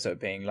Iraqi lives that were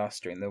being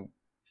lost during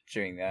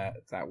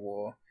that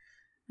war.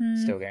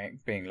 Still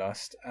being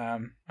lost.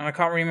 And I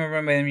can't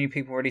remember many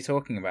people really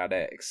talking about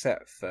it,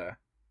 except for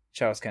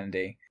Charles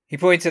Kennedy. He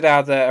pointed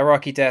out that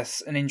Iraqi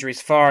deaths and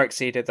injuries far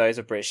exceeded those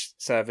of British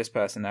service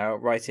personnel,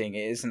 writing,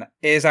 it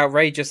is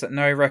outrageous that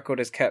no record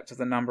is kept of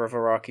the number of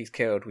Iraqis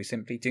killed. We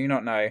simply do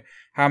not know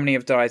how many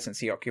have died since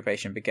the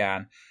occupation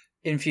began.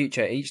 In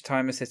future, each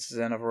time a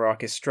citizen of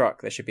Iraq is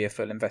struck, there should be a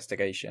full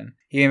investigation.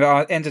 He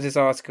ended his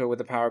article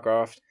with a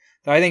paragraph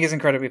that I think is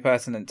incredibly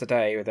pertinent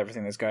today with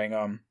everything that's going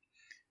on.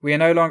 We are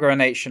no longer a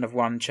nation of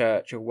one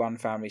church or one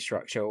family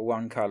structure or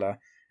one colour,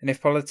 and if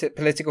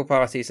political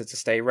parties are to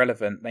stay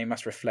relevant, they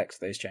must reflect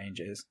those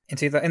changes. In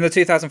the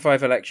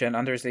 2005 election,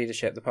 under his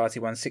leadership, the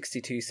party won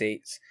 62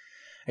 seats,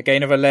 a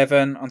gain of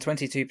 11 on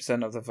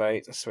 22% of the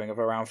vote, a swing of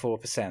around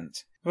 4%.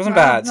 It wasn't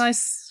bad.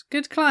 Nice,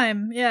 good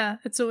climb. Yeah,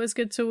 it's always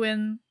good to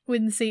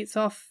win seats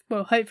off.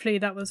 Well, hopefully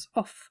that was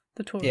off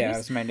the Tories. Yeah, it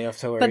was mainly off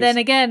Tories. But then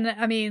again,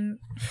 I mean,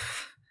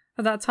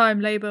 at that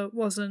time, Labour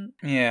wasn't.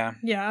 Yeah.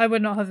 Yeah, I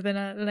would not have been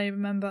a Labour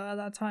member at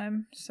that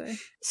time. So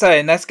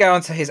let's go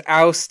on to his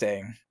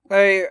ousting.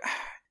 So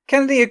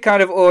Kennedy had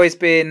kind of always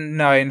been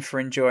known for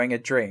enjoying a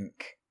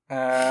drink.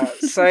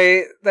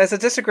 So there's a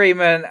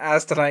disagreement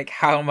as to like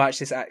how much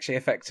this actually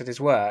affected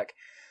his work.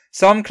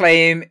 Some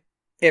claim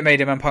it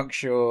made him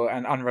unpunctual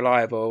and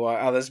unreliable, while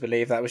others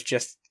believe that was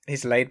just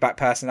his laid-back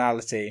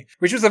personality,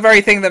 which was the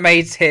very thing that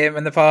made him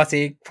and the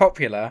party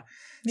popular.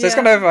 So it's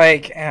kind of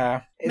like,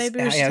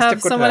 maybe we should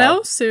have someone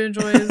else who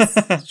enjoys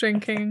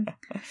drinking.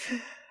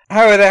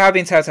 However, there have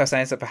been telltale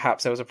signs that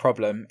perhaps there was a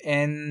problem.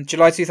 In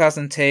July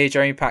 2002,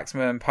 Jeremy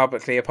Paxman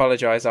publicly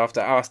apologised after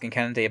asking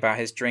Kennedy about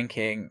his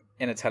drinking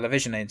in a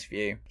television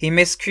interview. He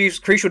missed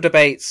crucial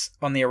debates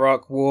on the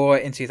Iraq War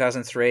in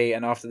 2003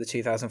 and after the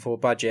 2004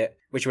 budget,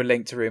 which were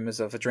linked to rumours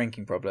of a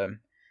drinking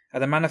problem. At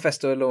the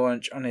manifesto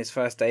launch on his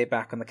first day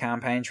back on the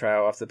campaign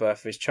trail after the birth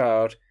of his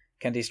child,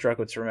 Kennedy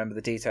struggled to remember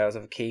the details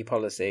of a key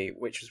policy,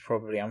 which was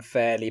probably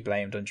unfairly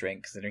blamed on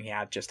drink, considering he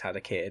had just had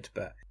a kid.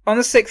 But on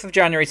the 6th of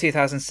January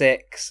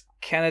 2006,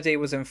 Kennedy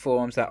was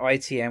informed that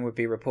ITN would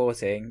be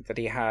reporting that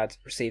he had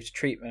received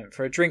treatment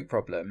for a drink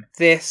problem.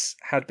 This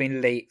had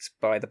been leaked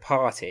by the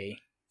party.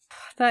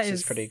 That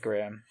is pretty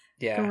grim.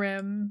 Yeah.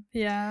 Grim,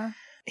 yeah.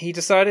 He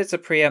decided to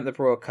preempt the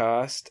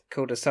broadcast,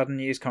 called a sudden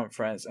news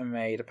conference, and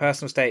made a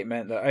personal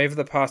statement that over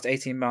the past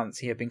 18 months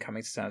he had been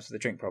coming to terms with the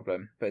drink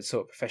problem, but had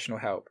sought professional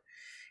help.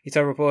 He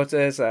told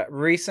reporters that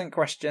recent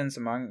questions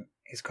among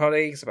his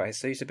colleagues about his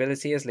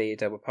suitability as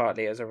leader were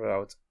partly as a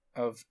result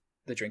of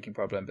the drinking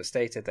problem, but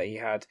stated that he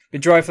had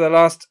been dry for the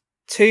last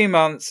 2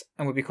 months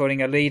and would be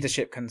calling a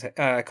leadership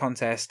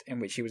contest in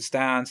which he would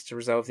stand to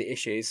resolve the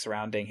issues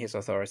surrounding his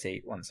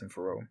authority once and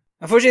for all.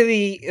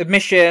 Unfortunately, the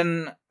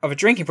admission of a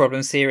drinking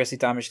problem seriously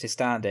damaged his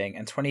standing,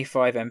 and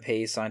 25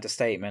 MPs signed a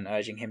statement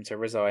urging him to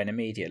resign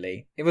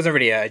immediately. It wasn't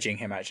really urging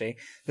him, actually. In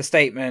the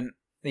statement,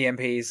 the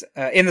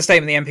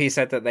MPs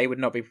said that they would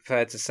not be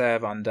prepared to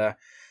serve under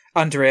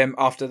under him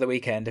after the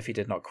weekend if he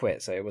did not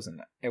quit. So it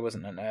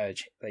wasn't an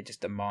urge. They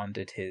just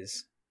demanded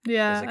his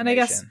resignation. And I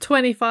guess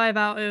 25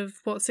 out of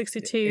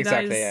 62.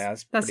 Exactly.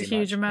 That's a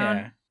huge amount.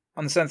 Yeah.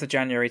 On the 7th of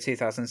January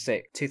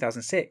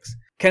 2006,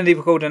 Kennedy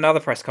called another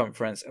press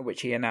conference at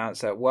which he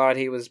announced that while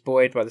he was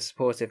buoyed by the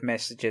supportive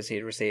messages he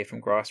had received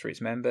from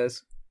grassroots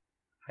members,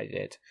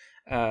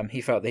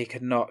 he felt that he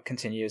could not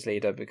continue as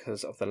leader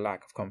because of the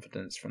lack of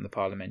confidence from the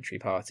parliamentary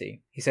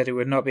party. He said he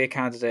would not be a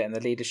candidate in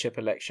the leadership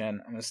election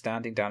and was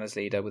standing down as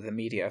leader with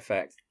immediate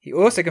effect. He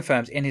also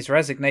confirmed in his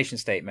resignation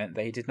statement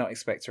that he did not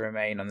expect to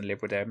remain on the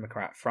Liberal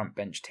Democrat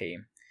frontbench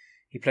team.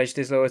 He pledged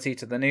his loyalty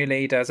to the new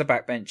leader as a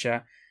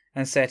backbencher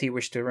and said he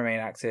wished to remain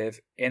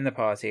active in the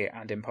party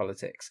and in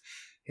politics.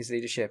 His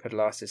leadership had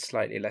lasted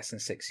slightly less than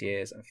 6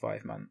 years and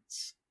 5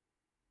 months.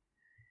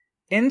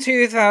 In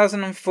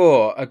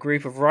 2004, a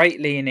group of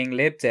right-leaning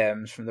Lib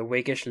Dems from the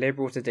Whiggish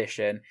Liberal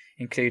tradition,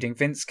 including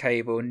Vince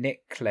Cable,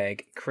 Nick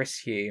Clegg, Chris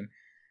Hume,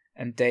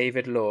 and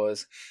David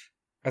Laws,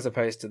 as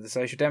opposed to the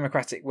Social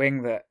Democratic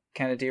wing that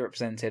Kennedy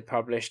represented,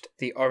 published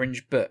The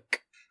Orange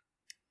Book.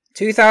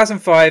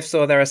 2005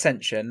 saw their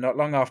ascension not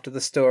long after the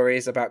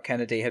stories about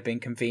Kennedy had been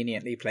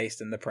conveniently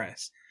placed in the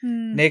press.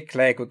 Nick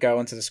Clegg would go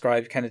on to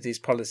describe Kennedy's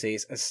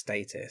policies as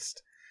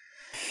statist.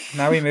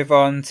 Now we move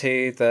on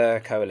to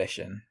the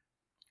coalition.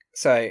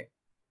 So,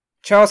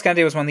 Charles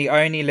Kennedy was one of the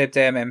only Lib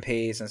Dem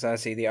MPs, and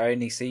certainly the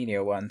only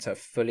senior one, to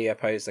fully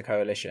oppose the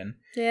coalition.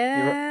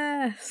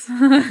 Yes!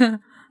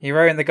 He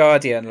wrote in The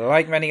Guardian,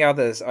 "Like many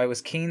others, I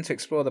was keen to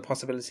explore the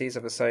possibilities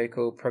of a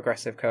so-called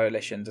progressive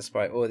coalition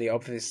despite all the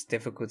obvious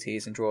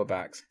difficulties and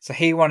drawbacks." So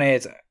he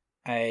wanted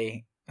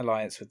a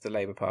alliance with the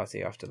Labour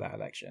Party after that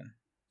election.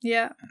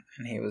 Yeah.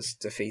 And he was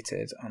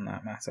defeated on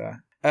that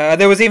matter.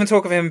 There was even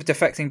talk of him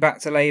defecting back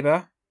to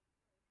Labour,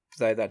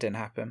 though that didn't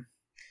happen.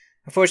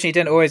 Unfortunately, he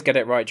didn't always get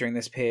it right during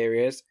this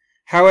period.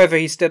 However,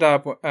 he stood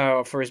up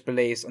for his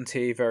beliefs on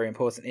 2 very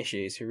important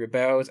issues. He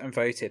rebelled and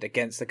voted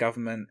against the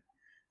government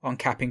on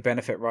capping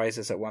benefit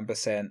rises at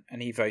 1%,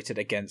 and he voted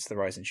against the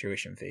rise in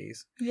tuition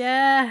fees.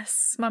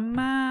 Yes, my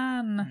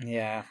man.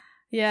 Yeah.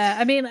 Yeah,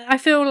 I mean, I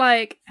feel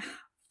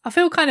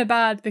kind of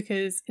bad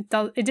because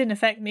it didn't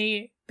affect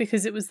me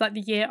because it was like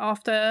the year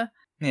after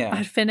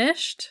I'd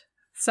finished.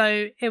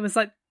 So it was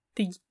like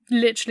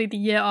literally the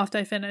year after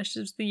I finished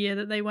was the year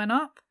that they went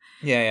up.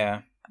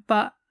 Yeah.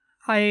 But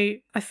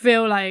I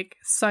feel like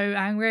so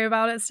angry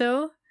about it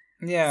still.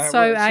 Yeah.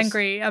 So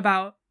angry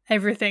about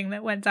everything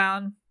that went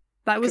down.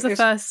 That was the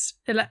first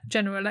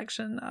general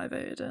election that I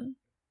voted in.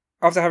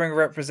 After having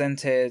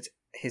represented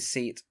his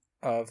seat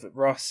of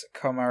Ross,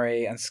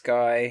 Comrie and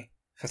Skye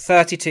for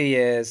 32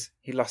 years,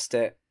 he lost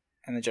it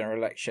in the general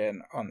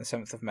election on the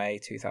 7th of May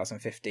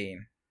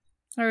 2015.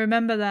 I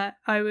remember that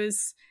I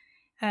was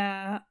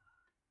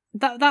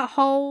that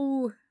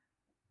whole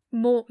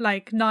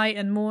night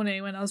and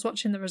morning when I was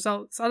watching the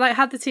results. I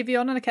had the TV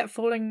on and I kept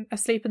falling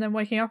asleep and then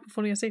waking up and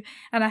falling asleep,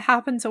 and I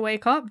happened to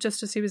wake up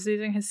just as he was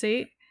losing his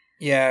seat.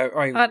 Yeah,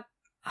 I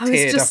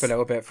teared up a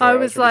little bit for it. I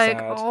was really like,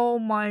 sad. oh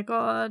my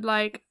god,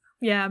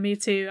 yeah, me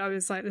too. I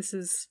was like, it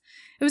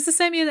was the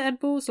same year that Ed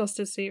Balls lost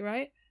his seat,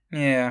 right?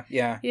 Yeah.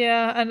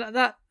 Yeah, and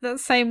that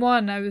same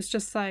one, I was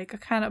just like, I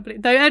cannot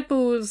believe, though Ed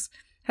Balls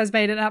has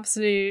made an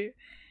absolutely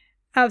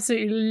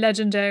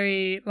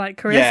legendary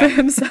career for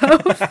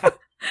himself.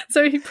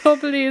 So he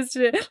probably is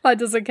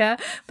doesn't care,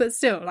 but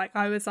still,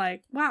 I was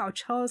like, wow,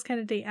 Charles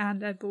Kennedy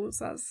and Ed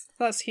Balls,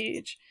 that's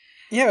huge.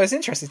 Yeah, it was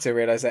interesting to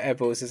realise that Ed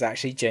Balls is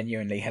actually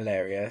genuinely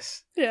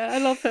hilarious. Yeah, I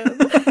love him.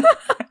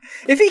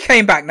 If he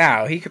came back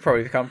now, he could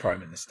probably become Prime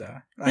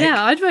Minister.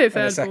 Yeah, I'd vote for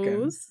Ed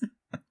Balls.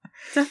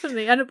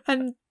 Definitely.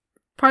 And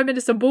Prime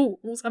Minister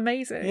Balls,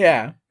 amazing.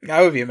 Yeah,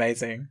 that would be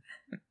amazing.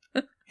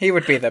 He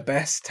would be the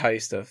best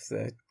host of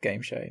the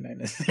game show known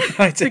as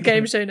the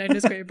game show known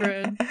as Great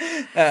Britain.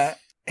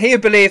 He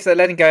had believed that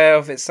letting go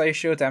of its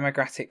social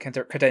democratic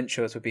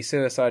credentials would be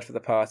suicide for the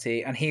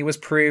party, and he was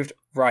proved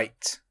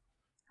right.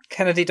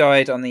 Kennedy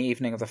died on the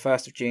evening of the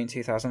 1st of June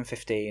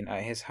 2015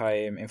 at his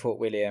home in Fort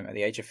William at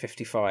the age of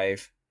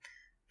 55.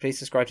 Police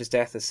described his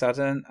death as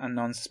sudden and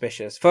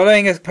non-suspicious.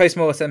 Following a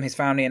post-mortem, his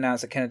family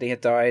announced that Kennedy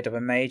had died of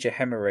a major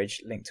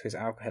hemorrhage linked to his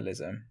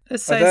alcoholism.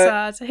 It's so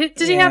sad.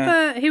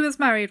 He was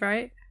married,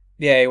 right?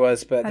 Yeah, he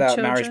was, but that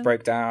children? marriage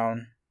broke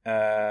down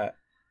a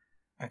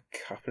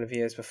couple of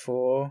years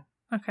before.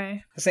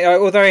 Okay.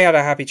 Although he had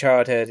a happy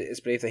childhood,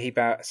 it's believed that he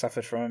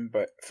suffered from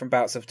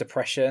bouts of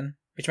depression,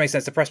 which makes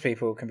sense. Depressed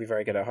people can be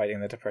very good at hiding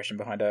their depression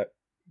behind a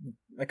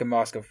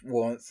mask of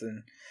warmth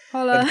and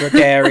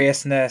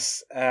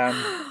gregariousness.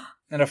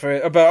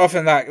 But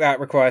often that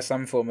requires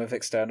some form of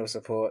external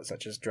support,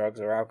 such as drugs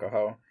or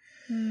alcohol.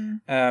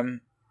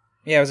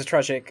 Yeah, it was a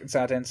tragic and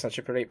sad end. Such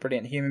a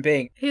brilliant human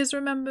being. He is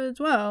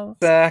remembered well.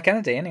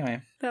 Kennedy,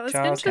 anyway. That was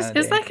Charles interesting.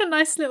 Kennedy. It's a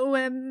nice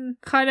little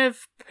kind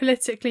of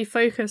politically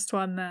focused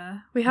one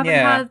there. We haven't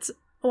had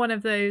one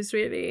of those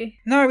really.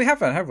 No, we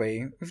haven't, have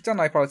we? We've done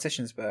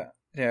politicians, but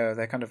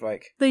they're kind of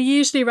they're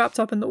usually wrapped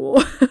up in the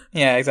war.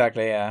 Yeah,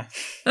 exactly. Yeah.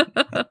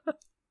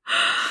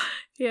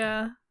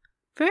 Yeah,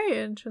 very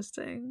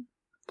interesting.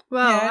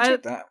 Well, I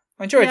enjoyed that.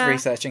 I enjoyed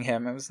researching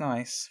him. It was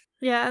nice.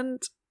 Yeah,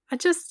 and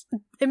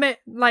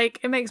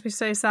it makes me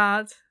so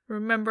sad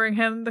remembering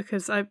him,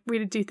 because I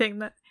really do think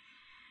that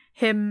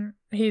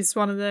he's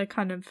one of the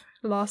kind of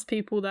last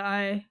people that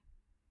I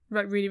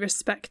really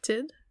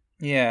respected.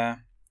 Yeah.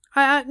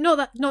 I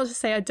not to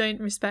say I don't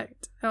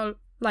respect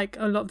like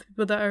a lot of the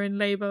people that are in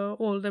Labour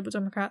or Liberal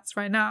Democrats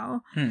right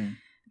now,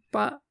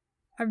 but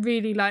I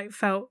really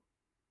felt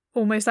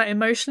almost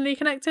emotionally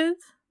connected.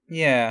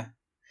 Yeah.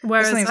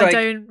 Whereas I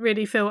don't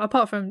really feel,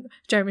 apart from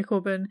Jeremy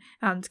Corbyn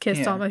and Keir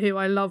Starmer, who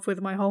I love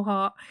with my whole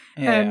heart.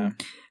 I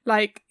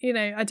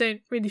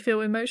don't really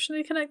feel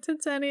emotionally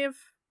connected to any of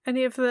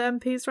the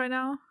MPs right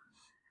now.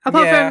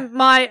 Apart from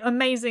my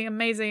amazing,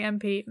 amazing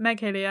MP,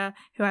 Meg Hillier,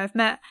 who I've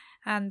met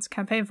and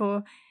campaigned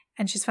for,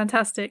 and she's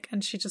fantastic,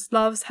 and she just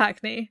loves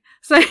Hackney.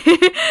 So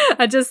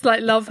I just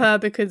love her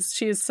because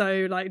she is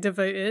so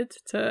devoted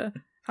to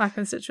our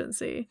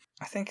constituency.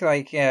 I think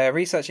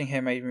researching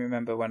him made me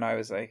remember when I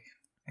was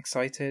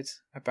excited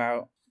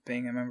about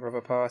being a member of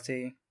a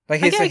party.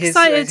 His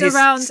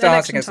around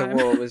starting as a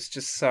war was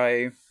just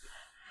so.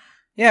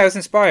 Yeah, it was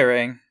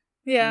inspiring.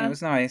 Yeah, it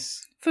was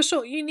nice. For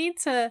sure, you need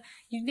to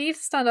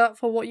stand up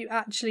for what you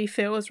actually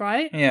feel is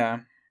right. Yeah,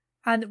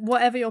 and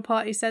whatever your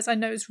party says, I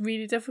know it's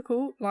really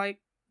difficult,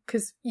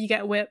 because you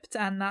get whipped,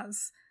 and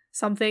that's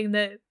something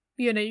that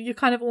you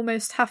kind of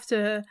almost have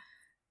to,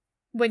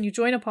 when you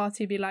join a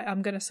party, be like,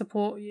 I'm going to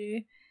support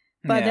you.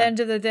 But at the end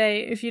of the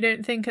day, if you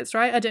don't think it's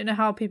right, I don't know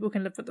how people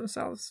can live with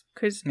themselves.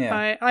 Because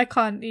I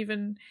can't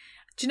even.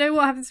 Do you know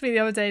what happened to me the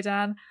other day,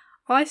 Dan?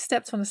 I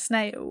stepped on a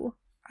snail.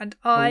 And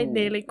I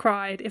nearly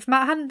cried. If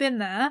Matt hadn't been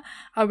there,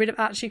 I would have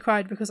actually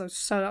cried because I was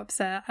so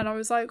upset. And I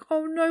was like,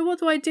 oh no, what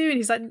do I do? And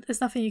he's like,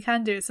 there's nothing you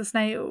can do. It's a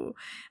snail.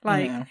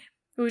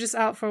 We were just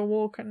out for a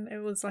walk and it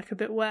was a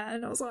bit wet.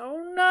 And I was like,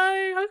 oh no,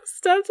 I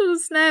stepped on a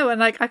snail.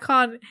 And I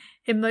can't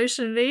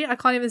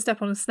even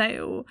step on a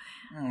snail.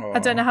 Aww. I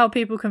don't know how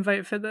people can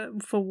vote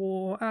for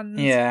war and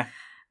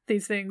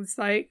these things.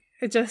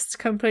 It just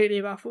completely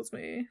baffles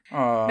me.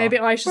 Aww. Maybe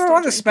I should. Well,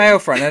 on the snail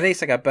front, at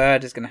least a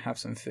bird is going to have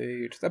some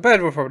food. The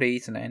bird will probably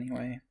eat it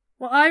anyway.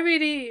 Well, I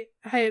really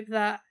hope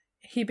that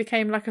he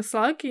became a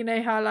slug. You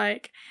know how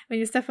when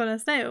you step on a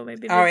snail,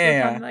 maybe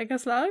they become a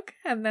slug,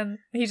 and then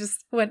he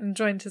just went and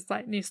joined his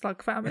new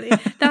slug family.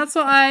 That's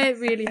what I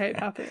really hope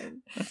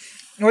happened.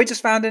 We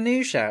just found a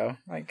new shell,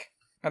 a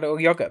little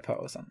yogurt pot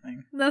or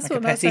something. That's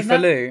what Petit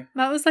Falou.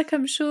 That was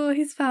I'm sure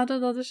he's found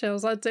another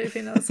shells. I don't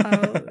think that's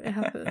how it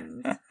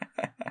happens.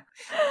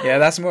 Yeah,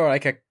 that's more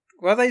what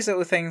are those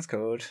little things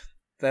called?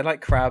 They're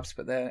like crabs,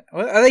 but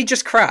are they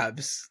just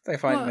crabs? They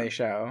find a new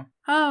shell.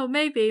 Oh,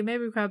 maybe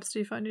crabs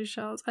do find new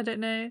shells. I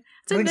don't know. I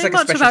don't know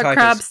much about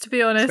crabs, to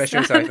be honest.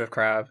 Special type of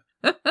crab.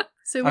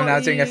 So I'm now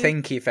doing a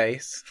thinky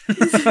face.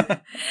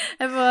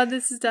 Everyone,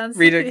 this is Dan.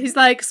 He's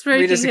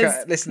stroking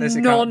his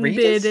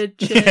non-bearded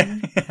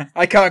chin.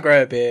 I can't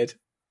grow a beard.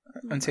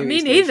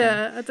 Me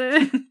neither. I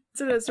don't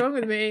know what's wrong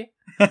with me.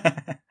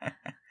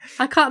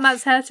 I cut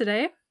Matt's hair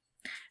today.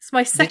 It's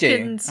my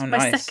second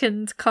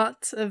second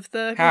cut of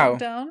the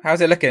lockdown. How's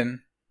it looking?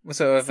 What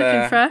sort of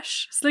looking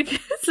fresh?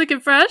 It's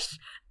looking fresh.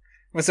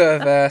 What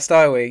sort of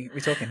style are we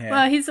talking here?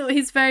 Well,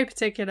 he's very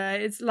particular.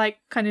 It's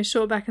kind of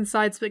short back and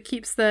sides, but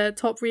keeps the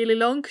top really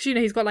long because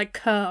he's got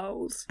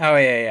curls. Oh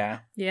yeah.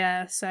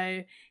 Yeah,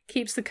 so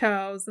keeps the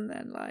curls and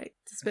then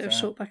just a bit of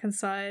short back and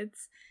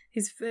sides.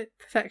 He's a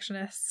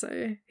perfectionist,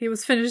 so he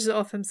finishes it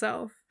off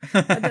himself.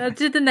 I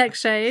did the neck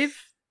shave.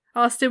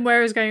 Asked him where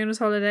he was going on his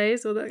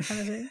holidays, all that kind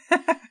of thing.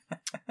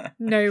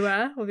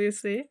 Nowhere,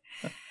 obviously.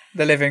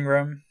 The living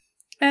room.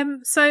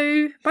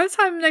 So by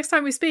the next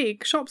time we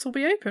speak, shops will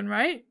be open,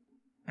 right?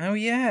 Oh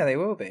yeah, they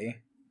will be.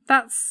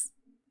 That's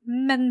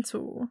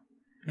mental.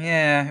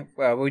 Yeah,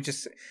 well,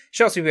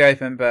 shops will be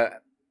open,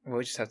 but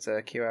we'll just have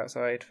to queue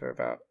outside for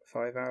about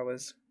 5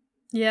 hours.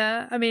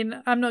 Yeah, I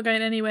mean, I'm not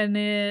going anywhere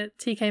near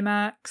TK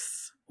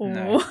Maxx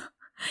or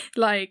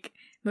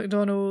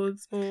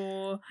McDonald's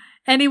or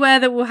anywhere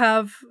that will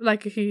have a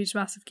huge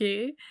massive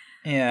queue.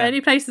 Yeah. The only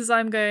places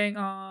I'm going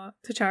are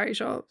to charity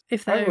shops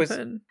if they're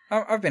open.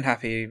 I've been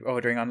happy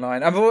ordering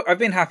online. I've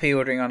been happy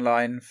ordering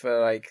online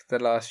for the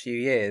last few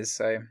years.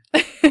 So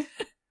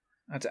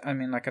I don't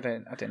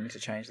need to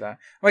change that.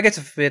 I get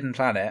to Forbidden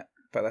Planet,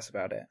 but that's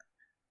about it.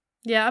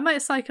 Yeah, I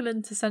might cycle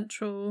into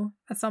Central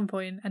at some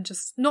point and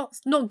just not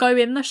go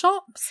in the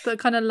shops, but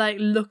kind of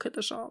look at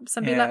the shops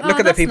and be like, oh, look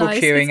at the people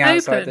nice. queuing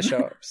it's outside open. the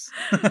shops.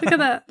 Look at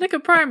that. Look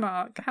at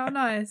Primark. How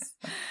nice.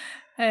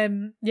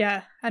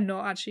 Yeah, and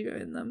not actually go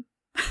in them.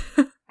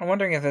 I'm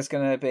wondering if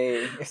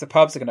the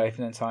pubs are going to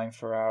open in time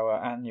for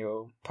our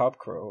annual pub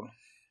crawl.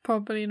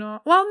 Probably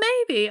not. Well,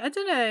 maybe. I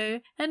don't know.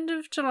 End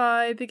of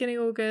July, beginning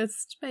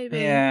August, maybe.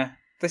 Yeah.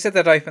 They said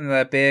they'd open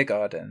their beer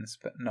gardens,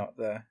 but not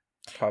the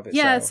pub itself.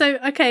 Yeah, so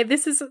okay,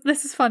 this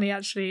is funny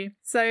actually.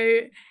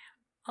 So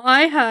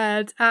I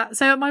heard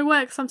at my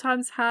work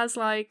sometimes has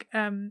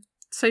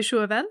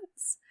social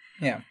events.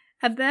 Yeah.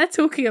 And they're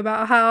talking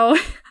about how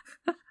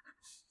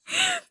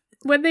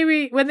when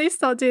they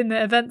start doing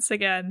the events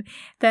again,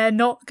 they're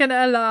not going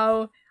to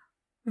allow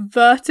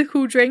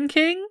vertical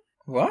drinking.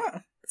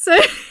 What?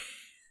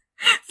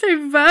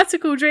 So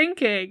vertical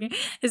drinking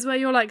is where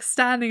you're like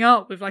standing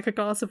up with like a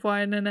glass of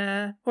wine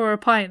or a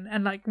pint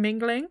and like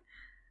mingling.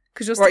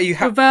 Because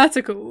you're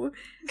vertical.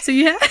 So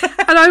yeah.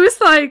 And I was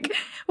like,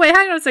 wait,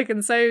 hang on a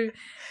second. So you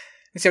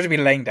have to be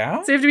laying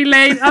down? So you have to be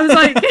laying. I was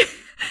like,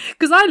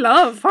 because I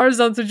love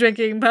horizontal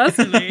drinking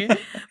personally.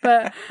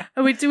 But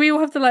do we all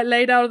have to like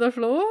lay down on the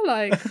floor,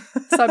 like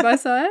side by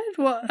side?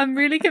 What? I'm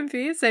really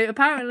confused. So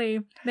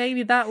apparently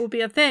maybe that will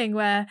be a thing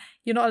where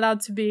you're not allowed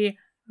to be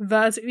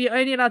vertical. You're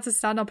only allowed to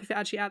stand up if you're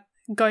actually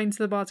going to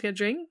the bar to get a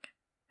drink.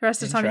 The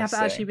rest of the time you have to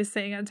actually be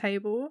sitting at a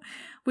table,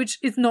 which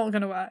is not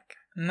going to work.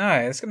 No,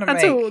 it's going to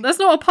make... At all. That's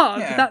not a pub.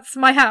 Yeah. That's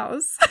my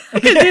house. I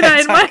can do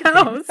that in my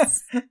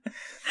house.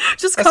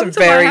 Just come to my house. That's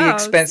some very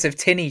expensive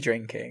tinny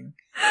drinking.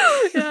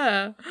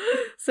 Yeah.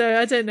 So,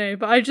 I don't know.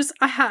 But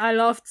I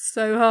laughed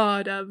so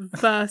hard at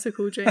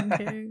vertical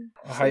drinking.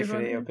 Well,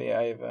 hopefully it'll be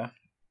over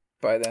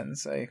by then,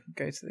 so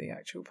go to the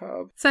actual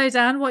pub. So,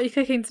 Dan, what are you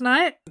cooking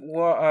tonight?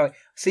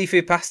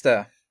 Seafood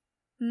pasta.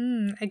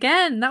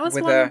 Again, that was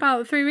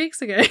about 3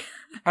 weeks ago.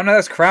 Oh no,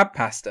 that's crab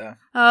pasta.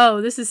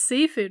 Oh, this is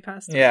seafood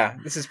pasta. Yeah,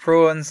 this is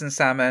prawns and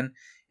salmon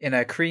in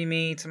a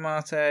creamy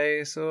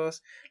tomato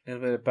sauce, a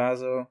little bit of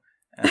basil,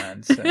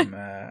 and some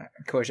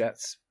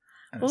courgettes.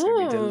 And it's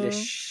going to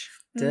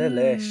be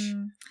delish.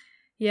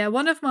 Yeah,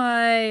 one of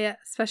my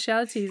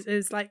specialities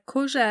is like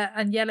courgette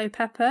and yellow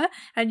pepper,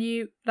 and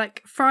you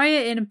like fry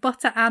it in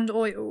butter and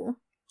oil.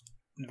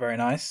 Very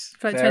nice.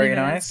 For like very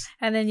 20 minutes, nice.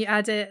 And then you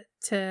add it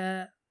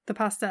to the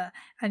pasta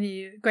and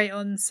you grate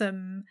on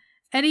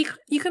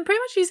you can pretty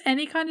much use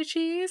any kind of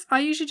cheese. I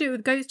usually do it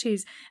with goat's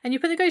cheese, and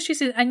you put the goat's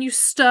cheese in and you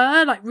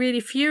stir like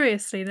really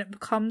furiously and it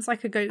becomes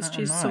like a goat's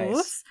cheese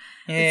sauce.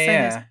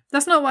 Yeah, nice.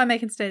 That's not what I'm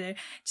making today though.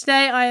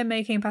 Today I am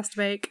making pasta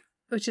bake,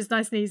 which is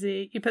nice and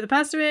easy. You put the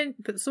pasta in,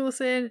 you put the sauce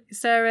in, you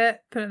stir it,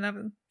 put it in the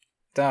oven.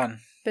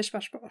 Done. Bish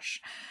bash bosh.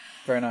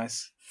 Very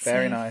nice.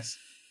 Very nice.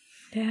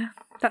 Yeah,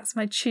 that's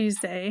my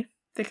Tuesday,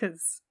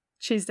 because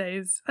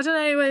Tuesdays, I don't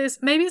know,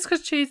 maybe it's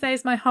because Tuesday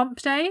is my hump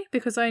day,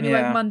 because I only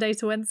work Monday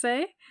to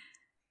Wednesday.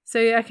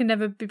 So I can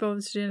never be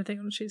bothered to do anything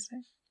on Tuesday.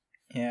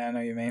 Yeah, I know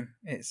what you mean.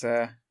 It's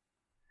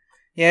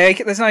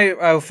there's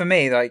no for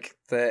me, like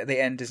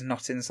the end is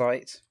not in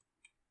sight.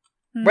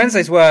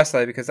 Wednesday's worse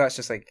though, because that's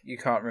just like you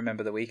can't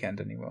remember the weekend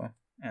anymore.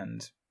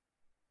 And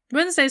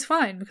Wednesday's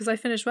fine because I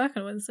finished work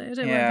on Wednesday. I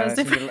don't work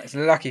Thursday. It's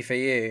lucky for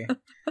you.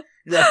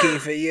 Lucky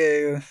for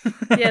you.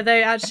 Yeah,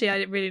 though actually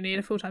I really need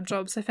a full-time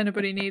job, so if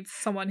anybody needs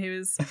someone who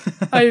is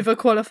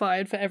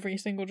overqualified for every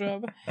single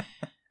job,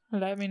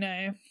 let me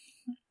know.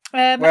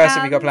 Where else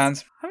have you got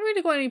plans? I haven't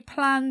really got any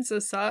plans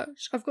as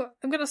such.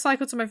 I'm going to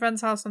cycle to my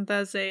friend's house on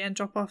Thursday and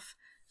drop off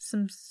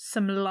some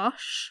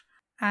lush,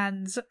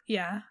 and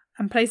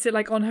place it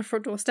like on her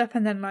front doorstep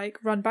and then like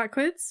run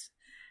backwards.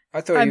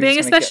 I'm being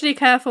especially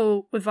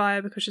careful with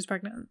Via because she's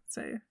pregnant.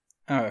 So.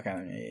 Oh,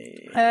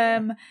 okay.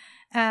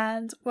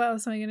 And what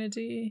else am I going to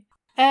do?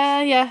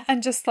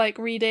 And just like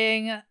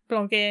reading,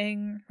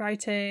 blogging,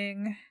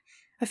 writing.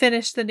 I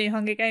finished the new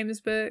Hunger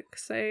Games book,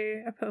 so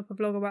I put up a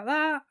blog about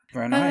that.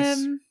 Very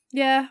nice.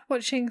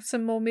 Watching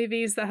some more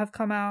movies that have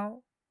come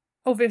out.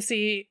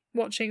 Obviously,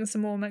 watching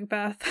some more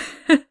Macbeth.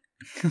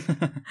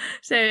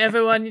 So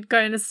everyone, go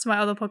and listen to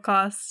my other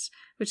podcast,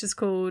 which is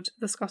called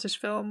The Scottish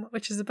Film,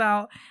 which is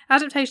about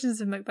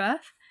adaptations of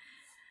Macbeth.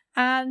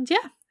 And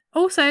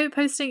also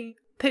posting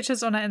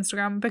pictures on our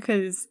Instagram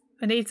because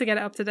I need to get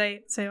it up to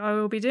date. So I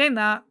will be doing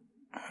that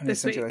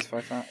this week. I need to send you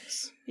those 5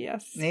 facts.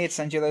 Yes. Need to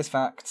send you those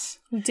facts.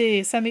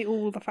 Do send me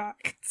all the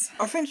facts.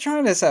 I've been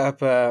trying to set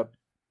up a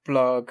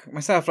blog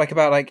myself, like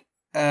about like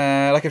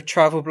a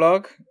travel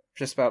blog,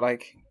 just about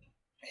like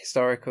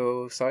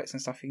historical sites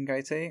and stuff you can go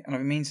to. And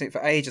I've been meaning to do it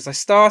for ages. I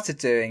started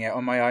doing it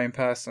on my own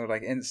personal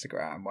like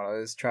Instagram while I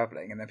was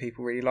traveling, and then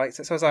people really liked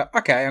it. So I was like,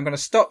 okay, I'm going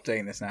to stop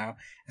doing this now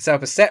and set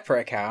up a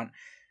separate account.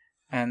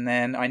 And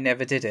then I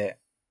never did it.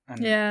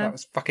 And that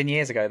was fucking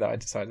years ago that I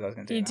decided I was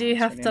going to do it. You do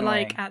have to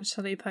like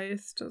actually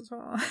post as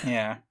well.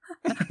 Yeah.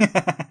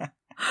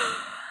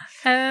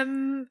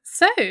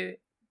 So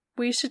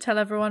we should tell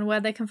everyone where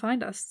they can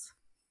find us.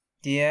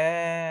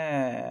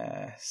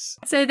 Yes.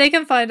 So they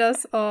can find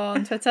us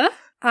on Twitter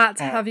at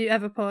Have You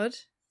Ever Pod.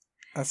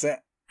 That's it.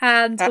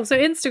 And also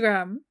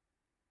Instagram.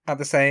 At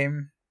the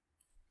same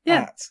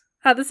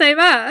At the same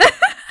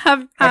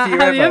Have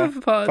you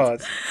ever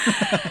pod?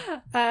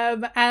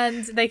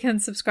 And they can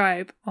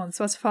subscribe on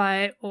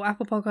Spotify or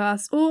Apple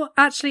Podcasts, or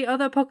actually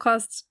other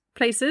podcast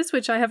places,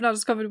 which I have now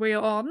discovered we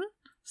are on.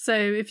 So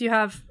if you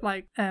have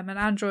like an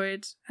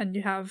Android and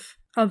you have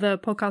other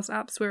podcast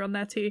apps, we're on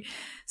there too.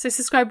 So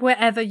subscribe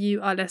wherever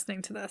you are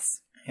listening to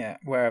this. Yeah,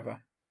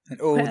 wherever. In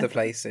all the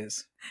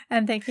places.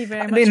 And thank you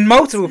very much. In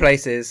multiple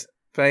places.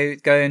 Go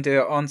and do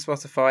it on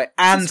Spotify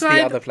and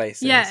the other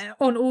places. Yeah,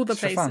 on all the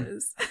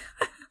places.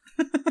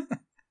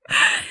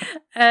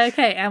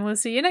 Okay, and we'll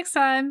see you next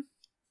time.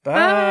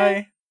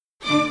 Bye.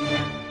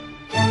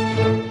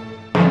 Bye.